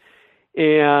 1970s.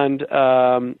 And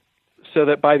so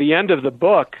that by the end of the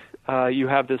book, you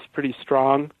have this pretty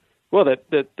strong,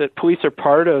 that police are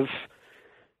part of,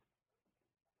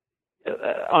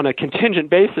 on a contingent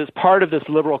basis, part of this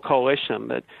liberal coalition,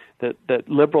 that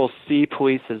liberals see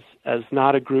police as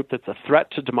not a group that's a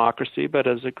threat to democracy, but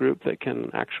as a group that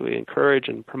can actually encourage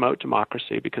and promote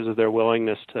democracy because of their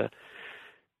willingness to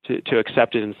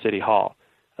accept it in City Hall,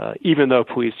 even though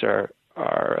police are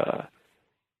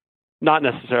not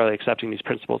necessarily accepting these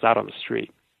principles out on the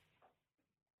street.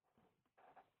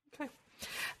 Okay.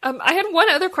 I had one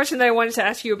other question that I wanted to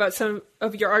ask you about some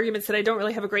of your arguments that I don't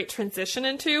really have a great transition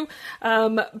into,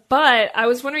 but I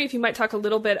was wondering if you might talk a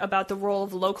little bit about the role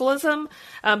of localism,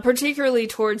 particularly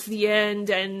towards the end,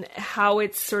 and how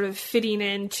it's sort of fitting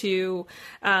into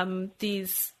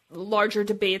these larger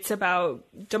debates about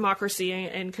democracy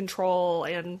and control,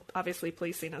 and obviously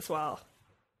policing as well.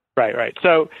 Right.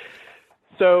 So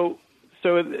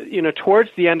towards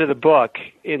the end of the book,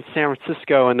 in San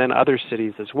Francisco and then other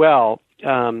cities as well,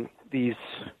 these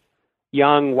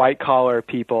young white-collar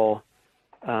people,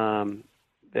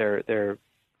 they're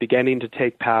beginning to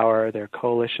take power. Their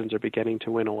coalitions are beginning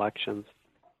to win elections,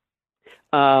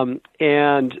 but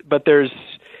they're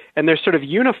sort of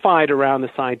unified around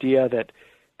this idea that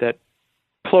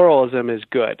pluralism is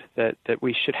good, that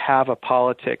we should have a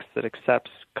politics that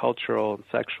accepts cultural and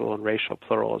sexual and racial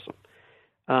pluralism.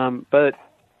 But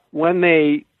when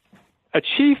they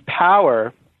achieve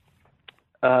power,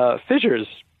 fissures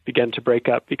begin to break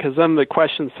up, because then the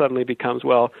question suddenly becomes,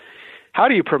 well, how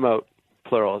do you promote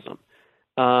pluralism?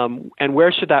 And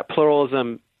where should that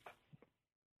pluralism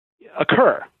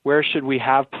occur? Where should we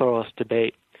have pluralist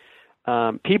debate?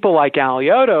 People like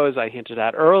Alioto, as I hinted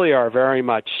at earlier, are very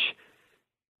much,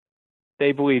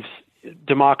 they believe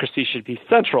democracy should be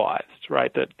centralized,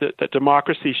 right? That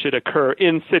democracy should occur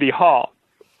in City Hall,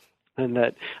 and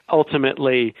that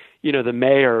ultimately, the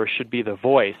mayor should be the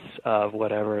voice of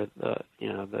whatever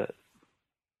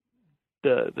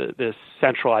this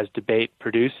centralized debate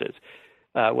produces,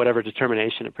 whatever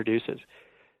determination it produces.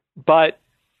 But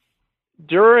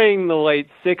during the late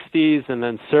 60s and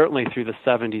then certainly through the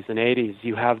 70s and 80s,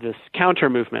 you have this counter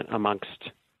movement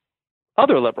amongst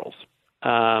other liberals.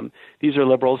 These are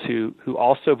liberals who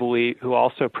also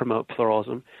promote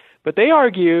pluralism, but they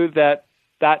argue that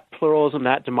pluralism,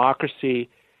 that democracy,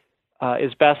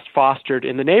 is best fostered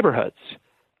in the neighborhoods,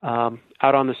 out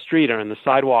on the street or in the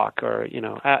sidewalk, or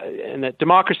and that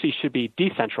democracy should be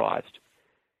decentralized.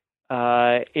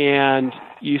 And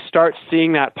you start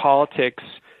seeing that politics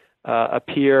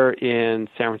appear in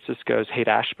San Francisco's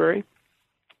Haight-Ashbury.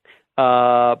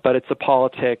 But it's a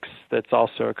politics that's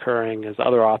also occurring, as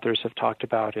other authors have talked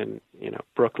about, in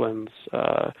Brooklyn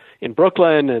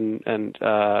and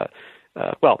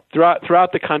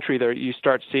throughout the country. There you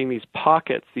start seeing these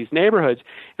pockets, these neighborhoods,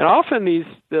 and often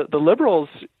the liberals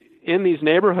in these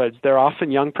neighborhoods, they're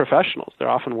often young professionals. They're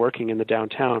often working in the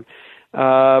downtown,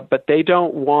 but they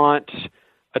don't want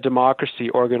a democracy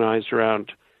organized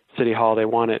around City Hall. They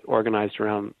want it organized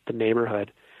around the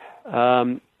neighborhood.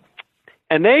 And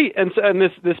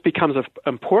this becomes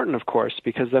important, of course,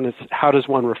 because then it's how does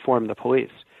one reform the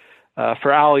police?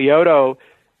 For Alioto,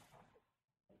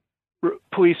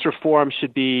 police reform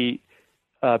should be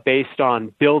based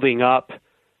on building up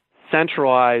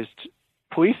centralized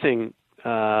policing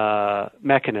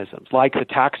mechanisms, like the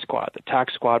tax squad. The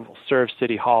tax squad will serve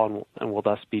City Hall and will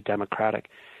thus be democratic.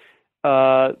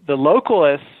 The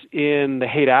localists in the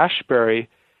Haight-Ashbury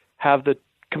have the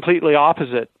completely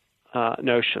opposite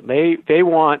notion. They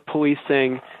want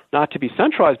policing not to be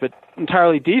centralized, but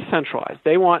entirely decentralized.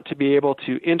 They want to be able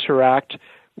to interact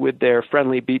with their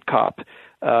friendly beat cop,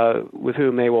 with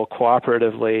whom they will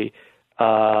cooperatively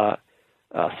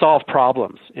solve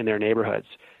problems in their neighborhoods.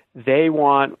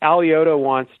 Alioto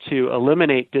wants to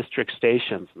eliminate district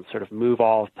stations and sort of move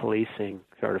all of policing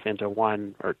sort of into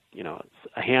one, or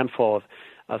a handful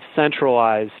of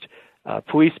centralized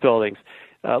police buildings.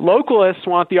 Localists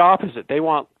want the opposite. They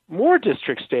want more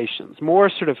district stations, more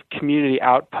sort of community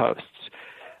outposts,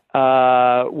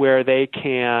 where they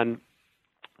can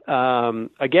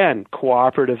again,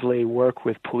 cooperatively work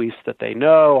with police that they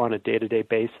know on a day-to-day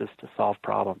basis to solve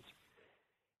problems.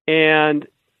 And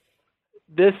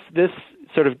this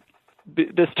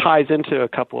ties into a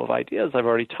couple of ideas I've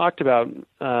already talked about,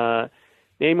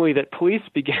 namely that police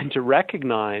begin to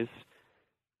recognize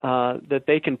that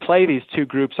they can play these two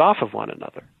groups off of one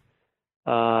another,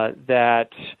 that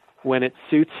when it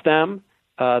suits them,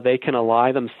 they can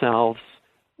ally themselves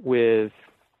with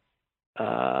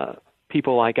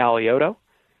people like Alioto,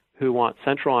 who want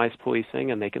centralized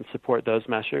policing, and they can support those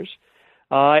measures.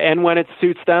 And when it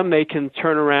suits them, they can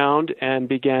turn around and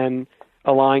begin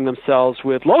allying themselves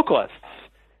with localists.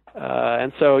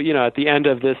 And so, at the end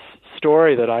of this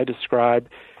story that I described,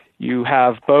 you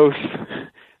have both.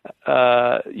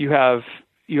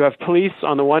 You have police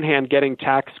on the one hand getting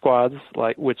tax squads,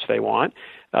 which they want,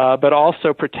 but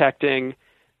also protecting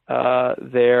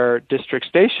their district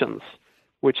stations,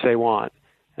 which they want.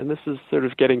 And this is sort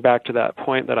of getting back to that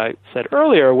point that I said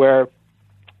earlier, where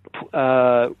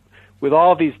with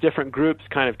all these different groups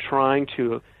kind of trying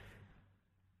to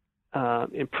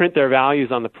imprint their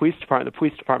values on the police department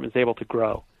is able to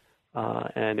grow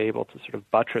and able to sort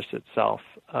of buttress itself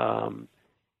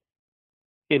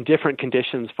in different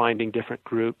conditions, finding different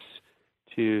groups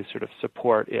to sort of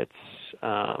support its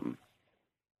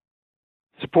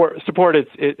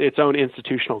its own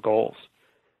institutional goals.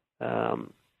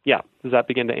 Does that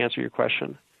begin to answer your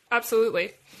question?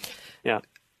 Absolutely. Yeah.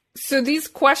 So these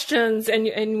questions,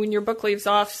 and when your book leaves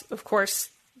off, of course,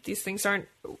 these things aren't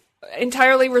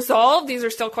entirely resolved. These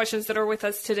are still questions that are with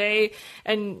us today,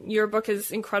 and your book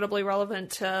is incredibly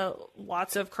relevant to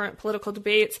lots of current political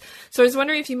debates. So I was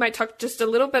wondering if you might talk just a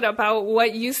little bit about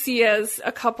what you see as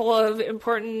a couple of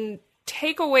important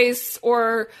takeaways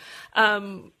or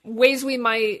ways we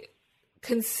might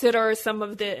consider some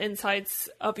of the insights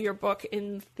of your book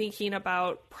in thinking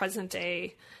about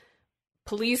present-day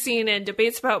policing and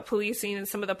debates about policing and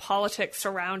some of the politics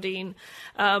surrounding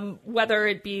whether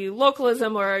it be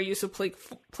localism or use of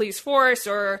police force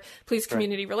or police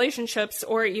community relationships,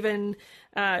 or even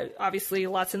obviously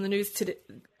lots in the news today,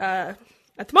 at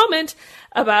the moment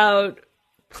about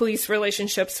police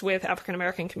relationships with African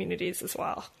American communities as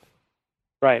well.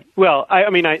 Right. Well,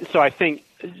 I think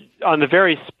on the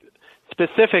very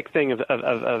specific thing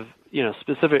of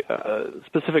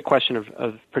specific question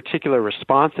of particular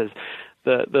responses,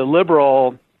 the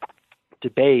liberal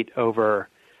debate over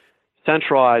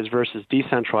centralized versus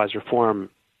decentralized reform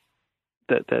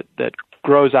that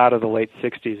grows out of the late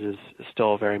 60s is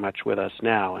still very much with us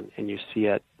now, and you see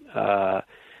it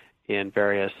in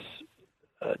various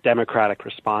democratic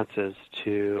responses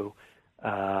to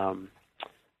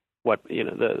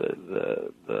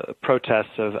the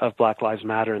protests of Black Lives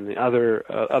Matter and the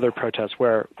other protests,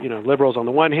 where liberals on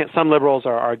the one hand, some liberals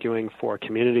are arguing for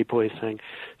community policing,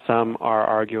 some are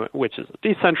arguing, which is a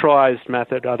decentralized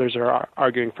method, others are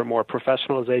arguing for more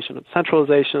professionalization and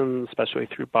centralization, especially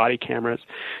through body cameras.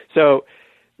 So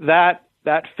that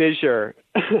fissure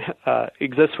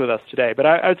exists with us today. But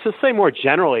I would just say more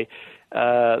generally,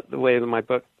 the way that my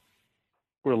book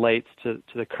relates to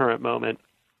the current moment.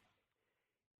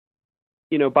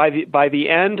 By the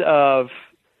end of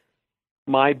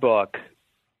my book,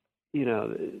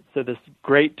 so this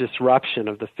great disruption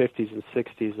of the 50s and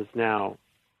 60s is now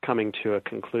coming to a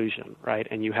conclusion, right?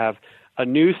 And you have a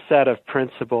new set of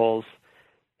principles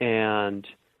and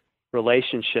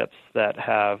relationships that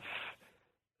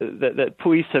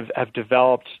police have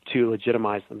developed to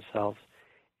legitimize themselves.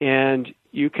 And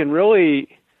you can really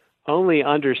only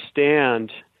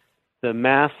understand the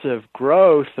massive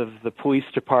growth of the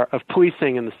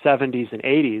policing in the 70s and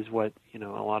 80s, what a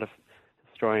lot of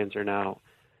historians are now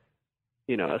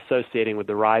associating with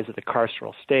the rise of the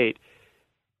carceral state.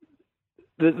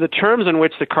 The terms in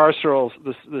which the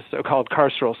so-called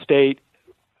carceral state,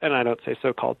 and I don't say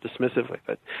so-called dismissively,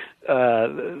 but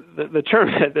the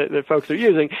term that folks are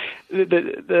using,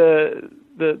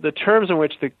 the terms in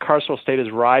which the carceral state is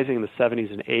rising in the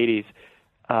 70s and 80s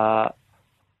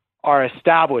are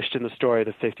established in the story of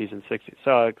the 50s and 60s. So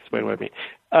I'll explain what I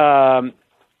mean.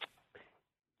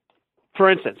 For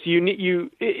instance,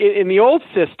 you in the old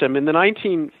system, in the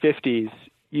 1950s,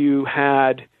 you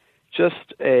had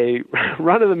just a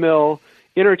run-of-the-mill,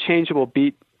 interchangeable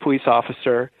beat police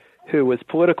officer who was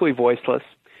politically voiceless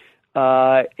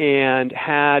and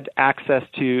had access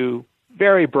to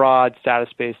very broad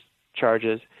status-based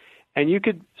charges. And you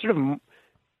could sort of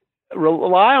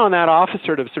rely on that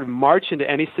officer to sort of march into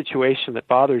any situation that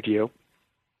bothered you,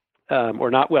 or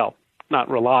not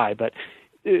rely, but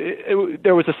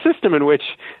there was a system in which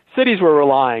cities were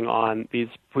relying on these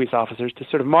police officers to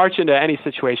sort of march into any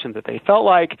situation that they felt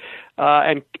like,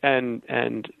 and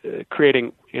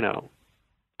creating,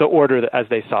 the order as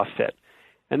they saw fit.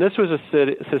 And this was a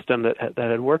system that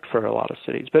had worked for a lot of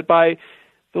cities. But by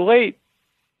the late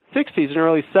 60s and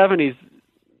early 70s,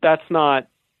 that's not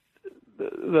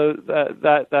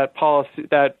that policy,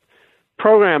 that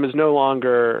program is no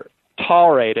longer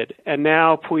tolerated, and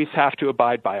now police have to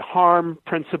abide by harm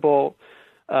principle.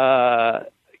 They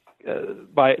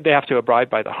have to abide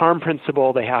by the harm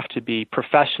principle. They have to be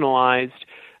professionalized.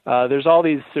 There's all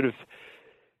these sort of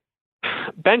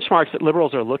benchmarks that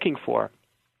liberals are looking for,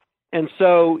 and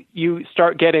so you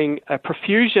start getting a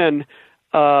profusion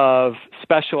of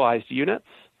specialized units,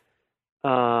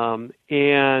 and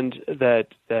that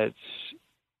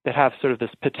have sort of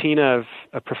this patina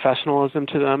of professionalism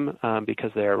to them,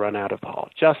 because they are run out of the Hall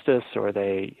of Justice, or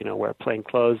they wear plain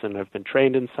clothes and have been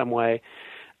trained in some way.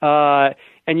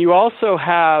 And you also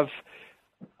have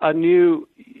a new,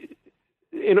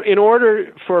 in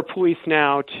order for police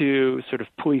now to sort of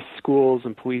police schools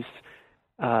and police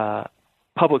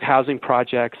public housing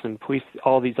projects and police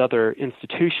all these other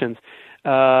institutions,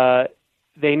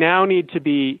 they now need to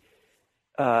be,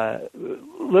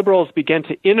 liberals begin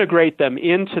to integrate them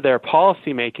into their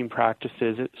policymaking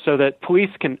practices so that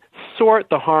police can sort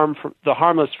the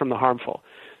harmless from the harmful,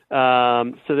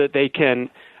 so that they can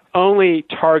only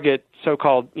target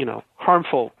so-called,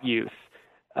 harmful youth.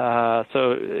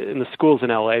 So in the schools in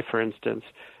LA, for instance,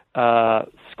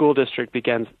 school district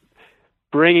begins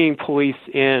bringing police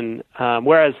in,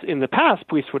 whereas in the past,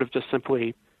 police would have just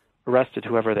simply arrested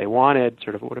whoever they wanted,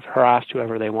 sort of would have harassed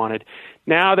whoever they wanted.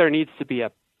 Now there needs to be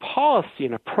a policy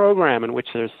and a program in which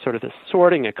there's sort of this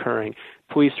sorting occurring.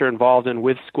 Police are involved in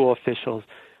with school officials,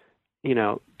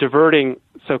 diverting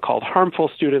so-called harmful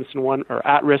students in one, or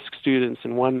at-risk students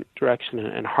in one direction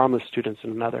and harmless students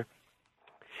in another.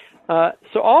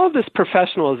 So all of this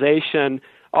professionalization,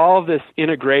 all of this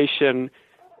integration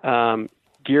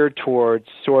geared towards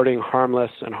sorting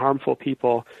harmless and harmful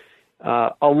people,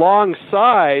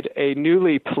 alongside a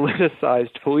newly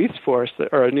politicized police force,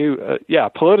 or a new,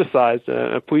 politicized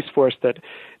police force that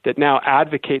now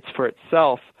advocates for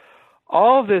itself.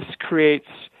 All of this creates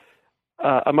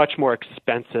a much more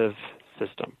expensive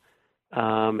system,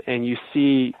 and you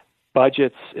see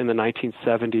budgets in the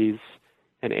 1970s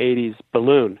and 80s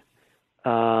balloon,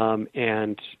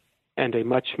 and a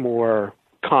much more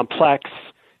complex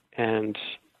and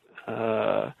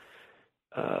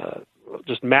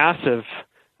just massive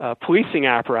policing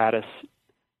apparatus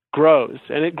grows.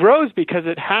 And it grows because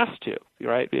it has to,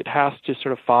 right? It has to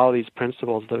sort of follow these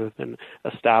principles that have been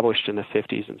established in the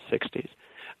 50s and 60s.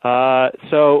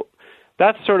 So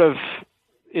that's sort of,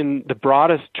 in the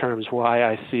broadest terms, why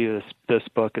I see this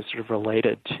book as sort of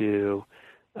related to,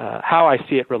 how I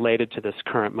see it related to this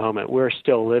current moment. We're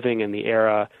still living in the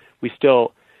era, we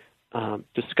still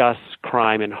discuss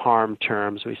crime in harm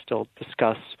terms, we still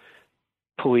discuss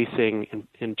policing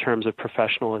in terms of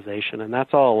professionalization, and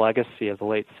that's all a legacy of the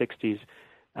late 60s,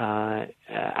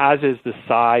 as is the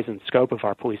size and scope of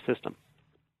our police system.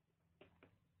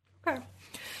 Okay.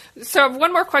 So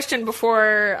one more question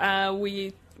before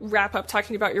we wrap up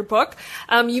talking about your book.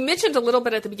 You mentioned a little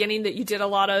bit at the beginning that you did a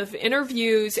lot of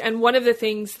interviews, and one of the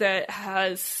things that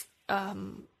has,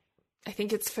 I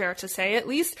think it's fair to say at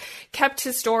least, kept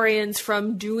historians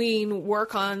from doing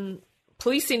work on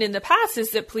policing in the past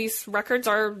is that police records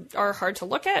are hard to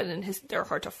look at, and they're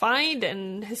hard to find,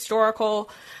 and historical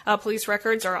police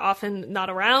records are often not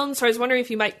around. So I was wondering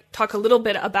if you might talk a little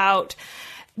bit about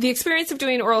the experience of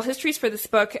doing oral histories for this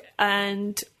book,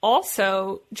 and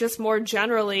also just more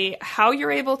generally how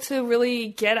you're able to really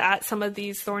get at some of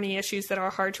these thorny issues that are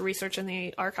hard to research in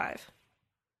the archive.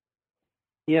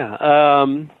 Yeah.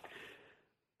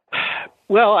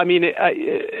 Well, I mean,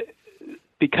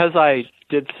 because I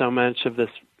did so much of this,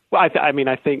 well, I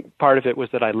think part of it was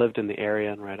that I lived in the area,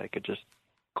 and I could just,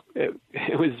 it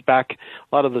was back,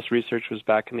 a lot of this research was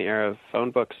back in the era of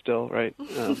phone books still, right?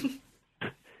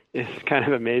 It's kind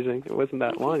of amazing. It wasn't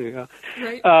that long ago.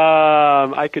 Right.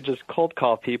 I could just cold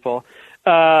call people.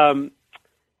 Were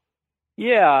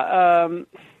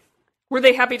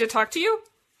they happy to talk to you?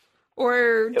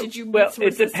 Or did you meet some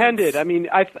resistance? It depended. I mean,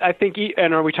 I think,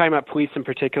 and are we talking about police in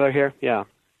particular here? Yeah.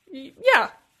 Yeah.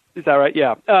 Is that right?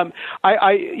 Yeah.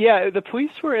 The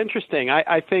police were interesting.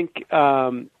 I think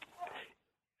the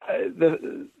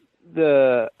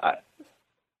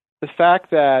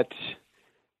fact that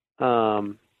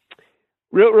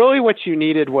really what you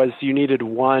needed was you needed a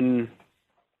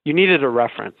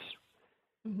reference.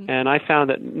 And I found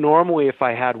that normally if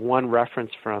I had one reference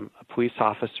from a police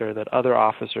officer, that other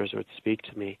officers would speak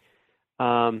to me.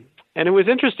 And it was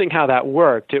interesting how that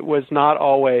worked. It was not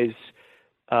always,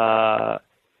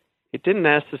 it didn't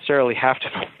necessarily have to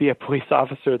be a police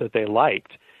officer that they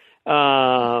liked,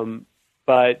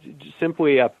 but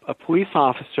simply a police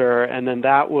officer, and then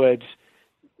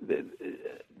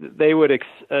they would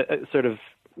sort of,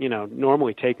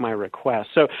 normally take my request.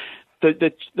 So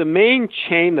the main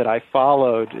chain that I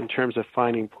followed in terms of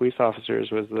finding police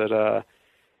officers was that,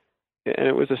 and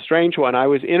it was a strange one. I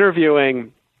was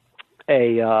interviewing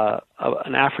an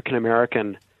African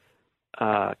American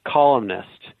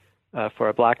columnist for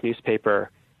a black newspaper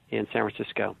in San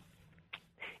Francisco,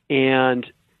 and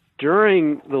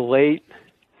during the late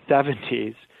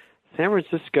 70s, San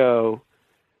Francisco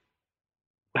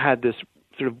had this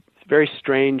sort of very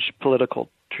strange political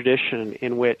tradition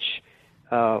in which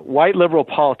white liberal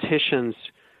politicians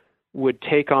would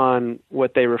take on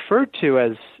what they referred to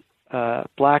as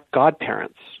black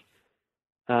godparents,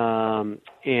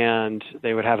 and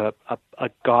they would have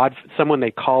someone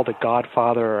they called a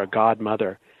godfather or a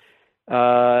godmother.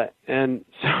 And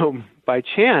so by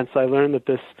chance, I learned that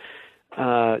this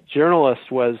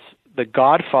journalist was the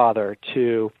godfather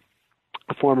to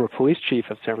a former police chief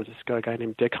of San Francisco, a guy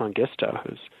named Dick Hongisto,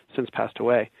 who's since passed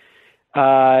away.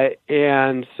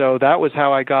 And so that was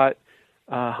how I got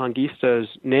Hongisto's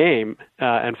name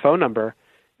and phone number.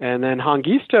 And then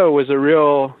Hongisto was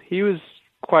he was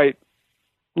quite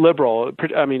liberal,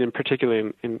 in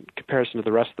particularly in comparison to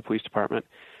the rest of the police department.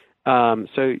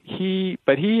 So he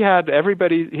had he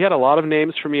had a lot of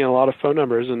names for me and a lot of phone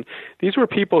numbers, and these were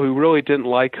people who really didn't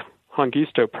like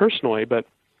Hongisto personally, but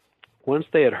once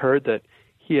they had heard that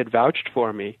he had vouched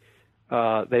for me,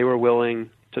 they were willing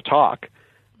to talk.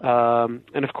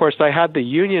 And of course I had the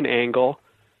union angle,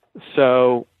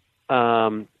 so,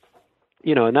 and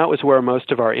that was where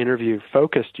most of our interview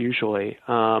focused usually.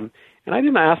 And I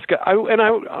didn't ask, I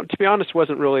to be honest,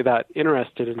 wasn't really that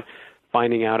interested in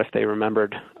finding out if they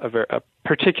remembered a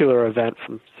particular event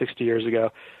from 60 years ago.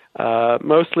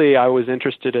 Mostly I was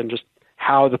interested in just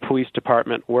how the police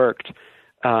department worked,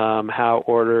 how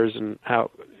orders and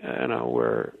how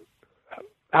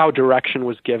direction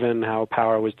was given, how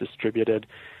power was distributed,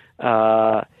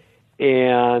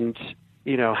 and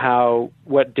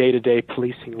what day-to-day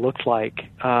policing looked like.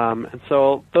 And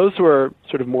so those were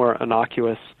sort of more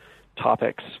innocuous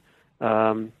topics.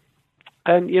 And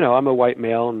I'm a white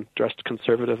male and dressed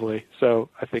conservatively, so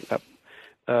I think that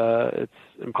it's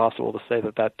impossible to say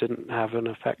that didn't have an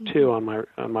effect too on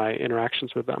my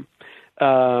interactions with them.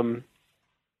 But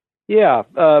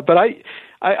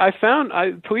I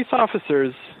found police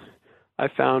officers I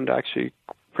found actually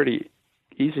pretty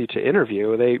easy to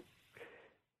interview.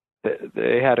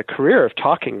 They had a career of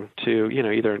talking to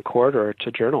either in court or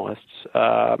to journalists,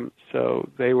 so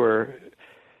they were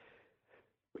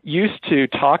used to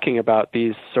talking about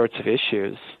these sorts of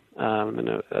issues. And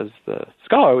as the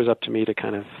scholar, it was up to me to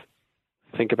kind of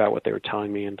think about what they were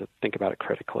telling me and to think about it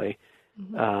critically.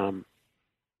 So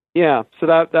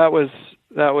that was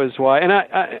why. And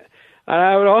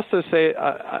I would also say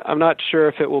I'm not sure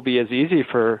if it will be as easy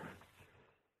for.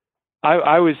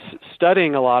 I was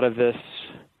studying a lot of this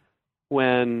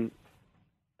when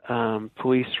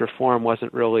police reform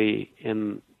wasn't such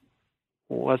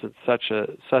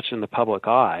in the public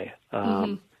eye.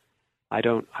 I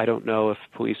don't know if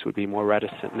police would be more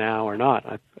reticent now or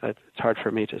not. It's hard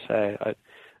for me to say.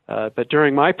 But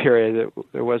during my period,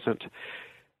 there was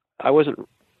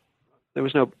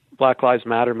no Black Lives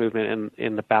Matter movement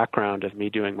in the background of me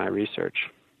doing my research.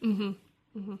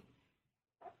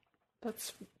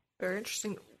 That's very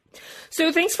interesting.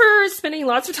 So thanks for spending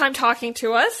lots of time talking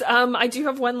to us. I do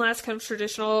have one last kind of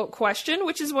traditional question,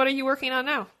 which is, what are you working on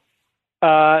now?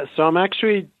 So I'm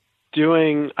actually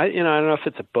doing, I don't know if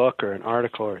it's a book or an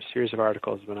article or a series of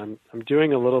articles, but I'm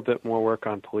doing a little bit more work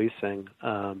on policing.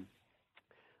 I'm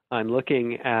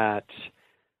looking at,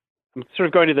 I'm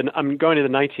going to the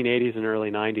 1980s and early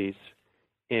 90s,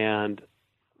 and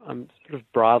I'm sort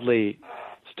of broadly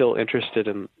still interested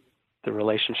in the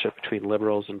relationship between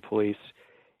liberals and police.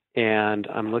 And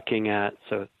I'm looking at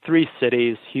three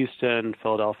cities, Houston,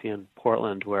 Philadelphia, and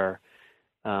Portland, where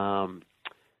all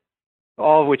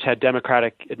of which had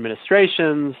Democratic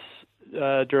administrations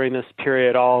during this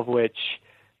period, all of which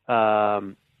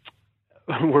were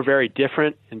very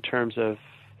different in terms of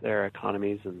their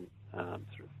economies and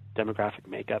sort of demographic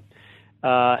makeup,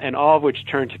 and all of which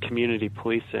turned to community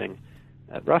policing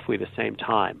at roughly the same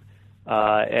time.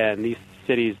 And these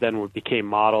cities then became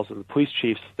models, and the police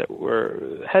chiefs that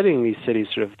were heading these cities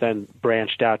sort of then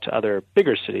branched out to other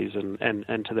bigger cities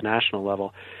and to the national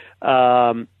level.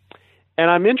 And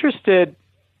I'm interested,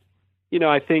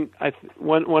 I think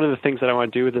one of the things that I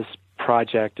want to do with this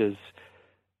project is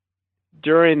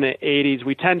during the 80s,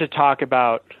 we tend to talk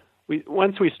about,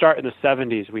 once we start in the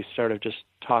 70s, we sort of just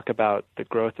talk about the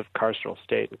growth of carceral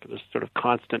state in this sort of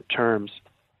constant terms.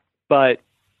 But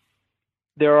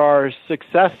there are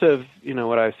successive,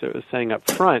 what I was saying up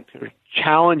front,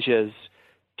 challenges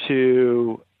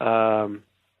to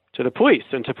the police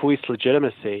and to police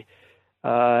legitimacy.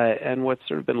 And what's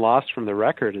sort of been lost from the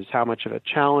record is how much of a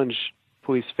challenge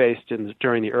police faced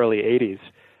during the early 80s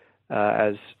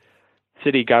as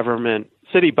city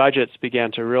budgets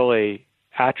began to really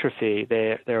atrophy.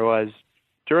 There was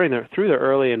through the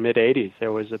early and mid 80s,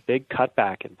 there was a big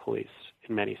cutback in police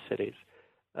in many cities,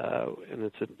 and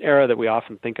it's an era that we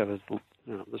often think of as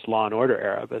this law and order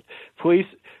era. But police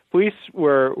budgets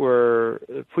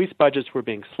were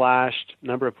being slashed.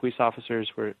 Number of police officers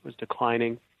was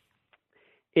declining,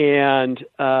 and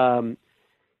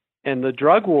the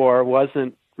drug war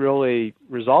wasn't really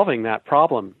resolving that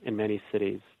problem in many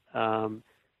cities.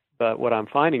 But what I'm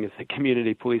finding is that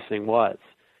community policing was,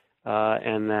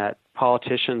 and that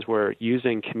politicians were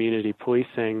using community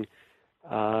policing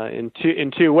in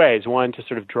two ways. One, to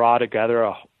sort of draw together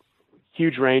a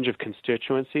huge range of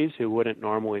constituencies who wouldn't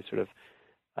normally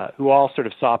who all sort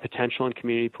of saw potential in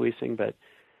community policing, but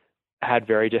had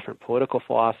very different political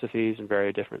philosophies and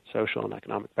very different social and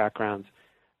economic backgrounds.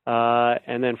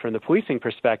 And then from the policing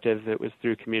perspective, it was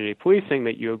through community policing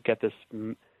that you get this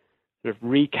sort of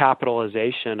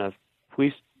recapitalization of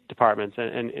police departments,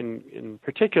 and in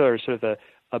particular, sort of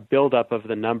a buildup of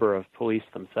the number of police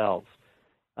themselves.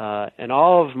 And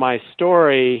all of my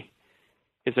story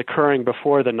is occurring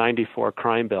before the '94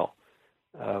 crime bill,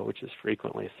 which is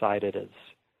frequently cited as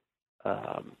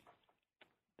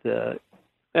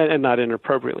and not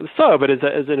inappropriately so, but as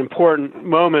an important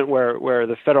moment where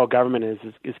the federal government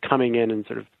is coming in and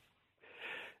sort of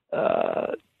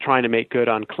trying to make good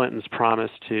on Clinton's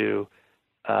promise to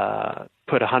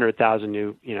put 100,000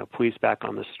 new police back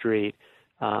on the street.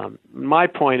 My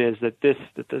point is that this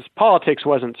politics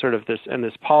wasn't sort of this, and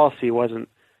this policy wasn't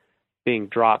being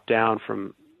dropped down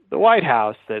from the White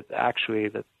House. That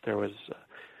there was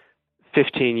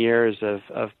 15 years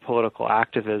of political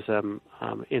activism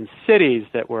in cities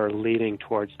that were leading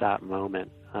towards that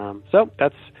moment. So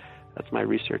that's my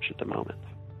research at the moment.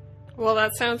 Well,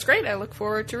 that sounds great. I look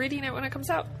forward to reading it when it comes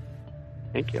out.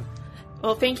 Thank you.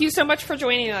 Well, thank you so much for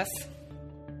joining us.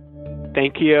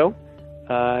 Thank you.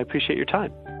 I appreciate your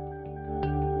time.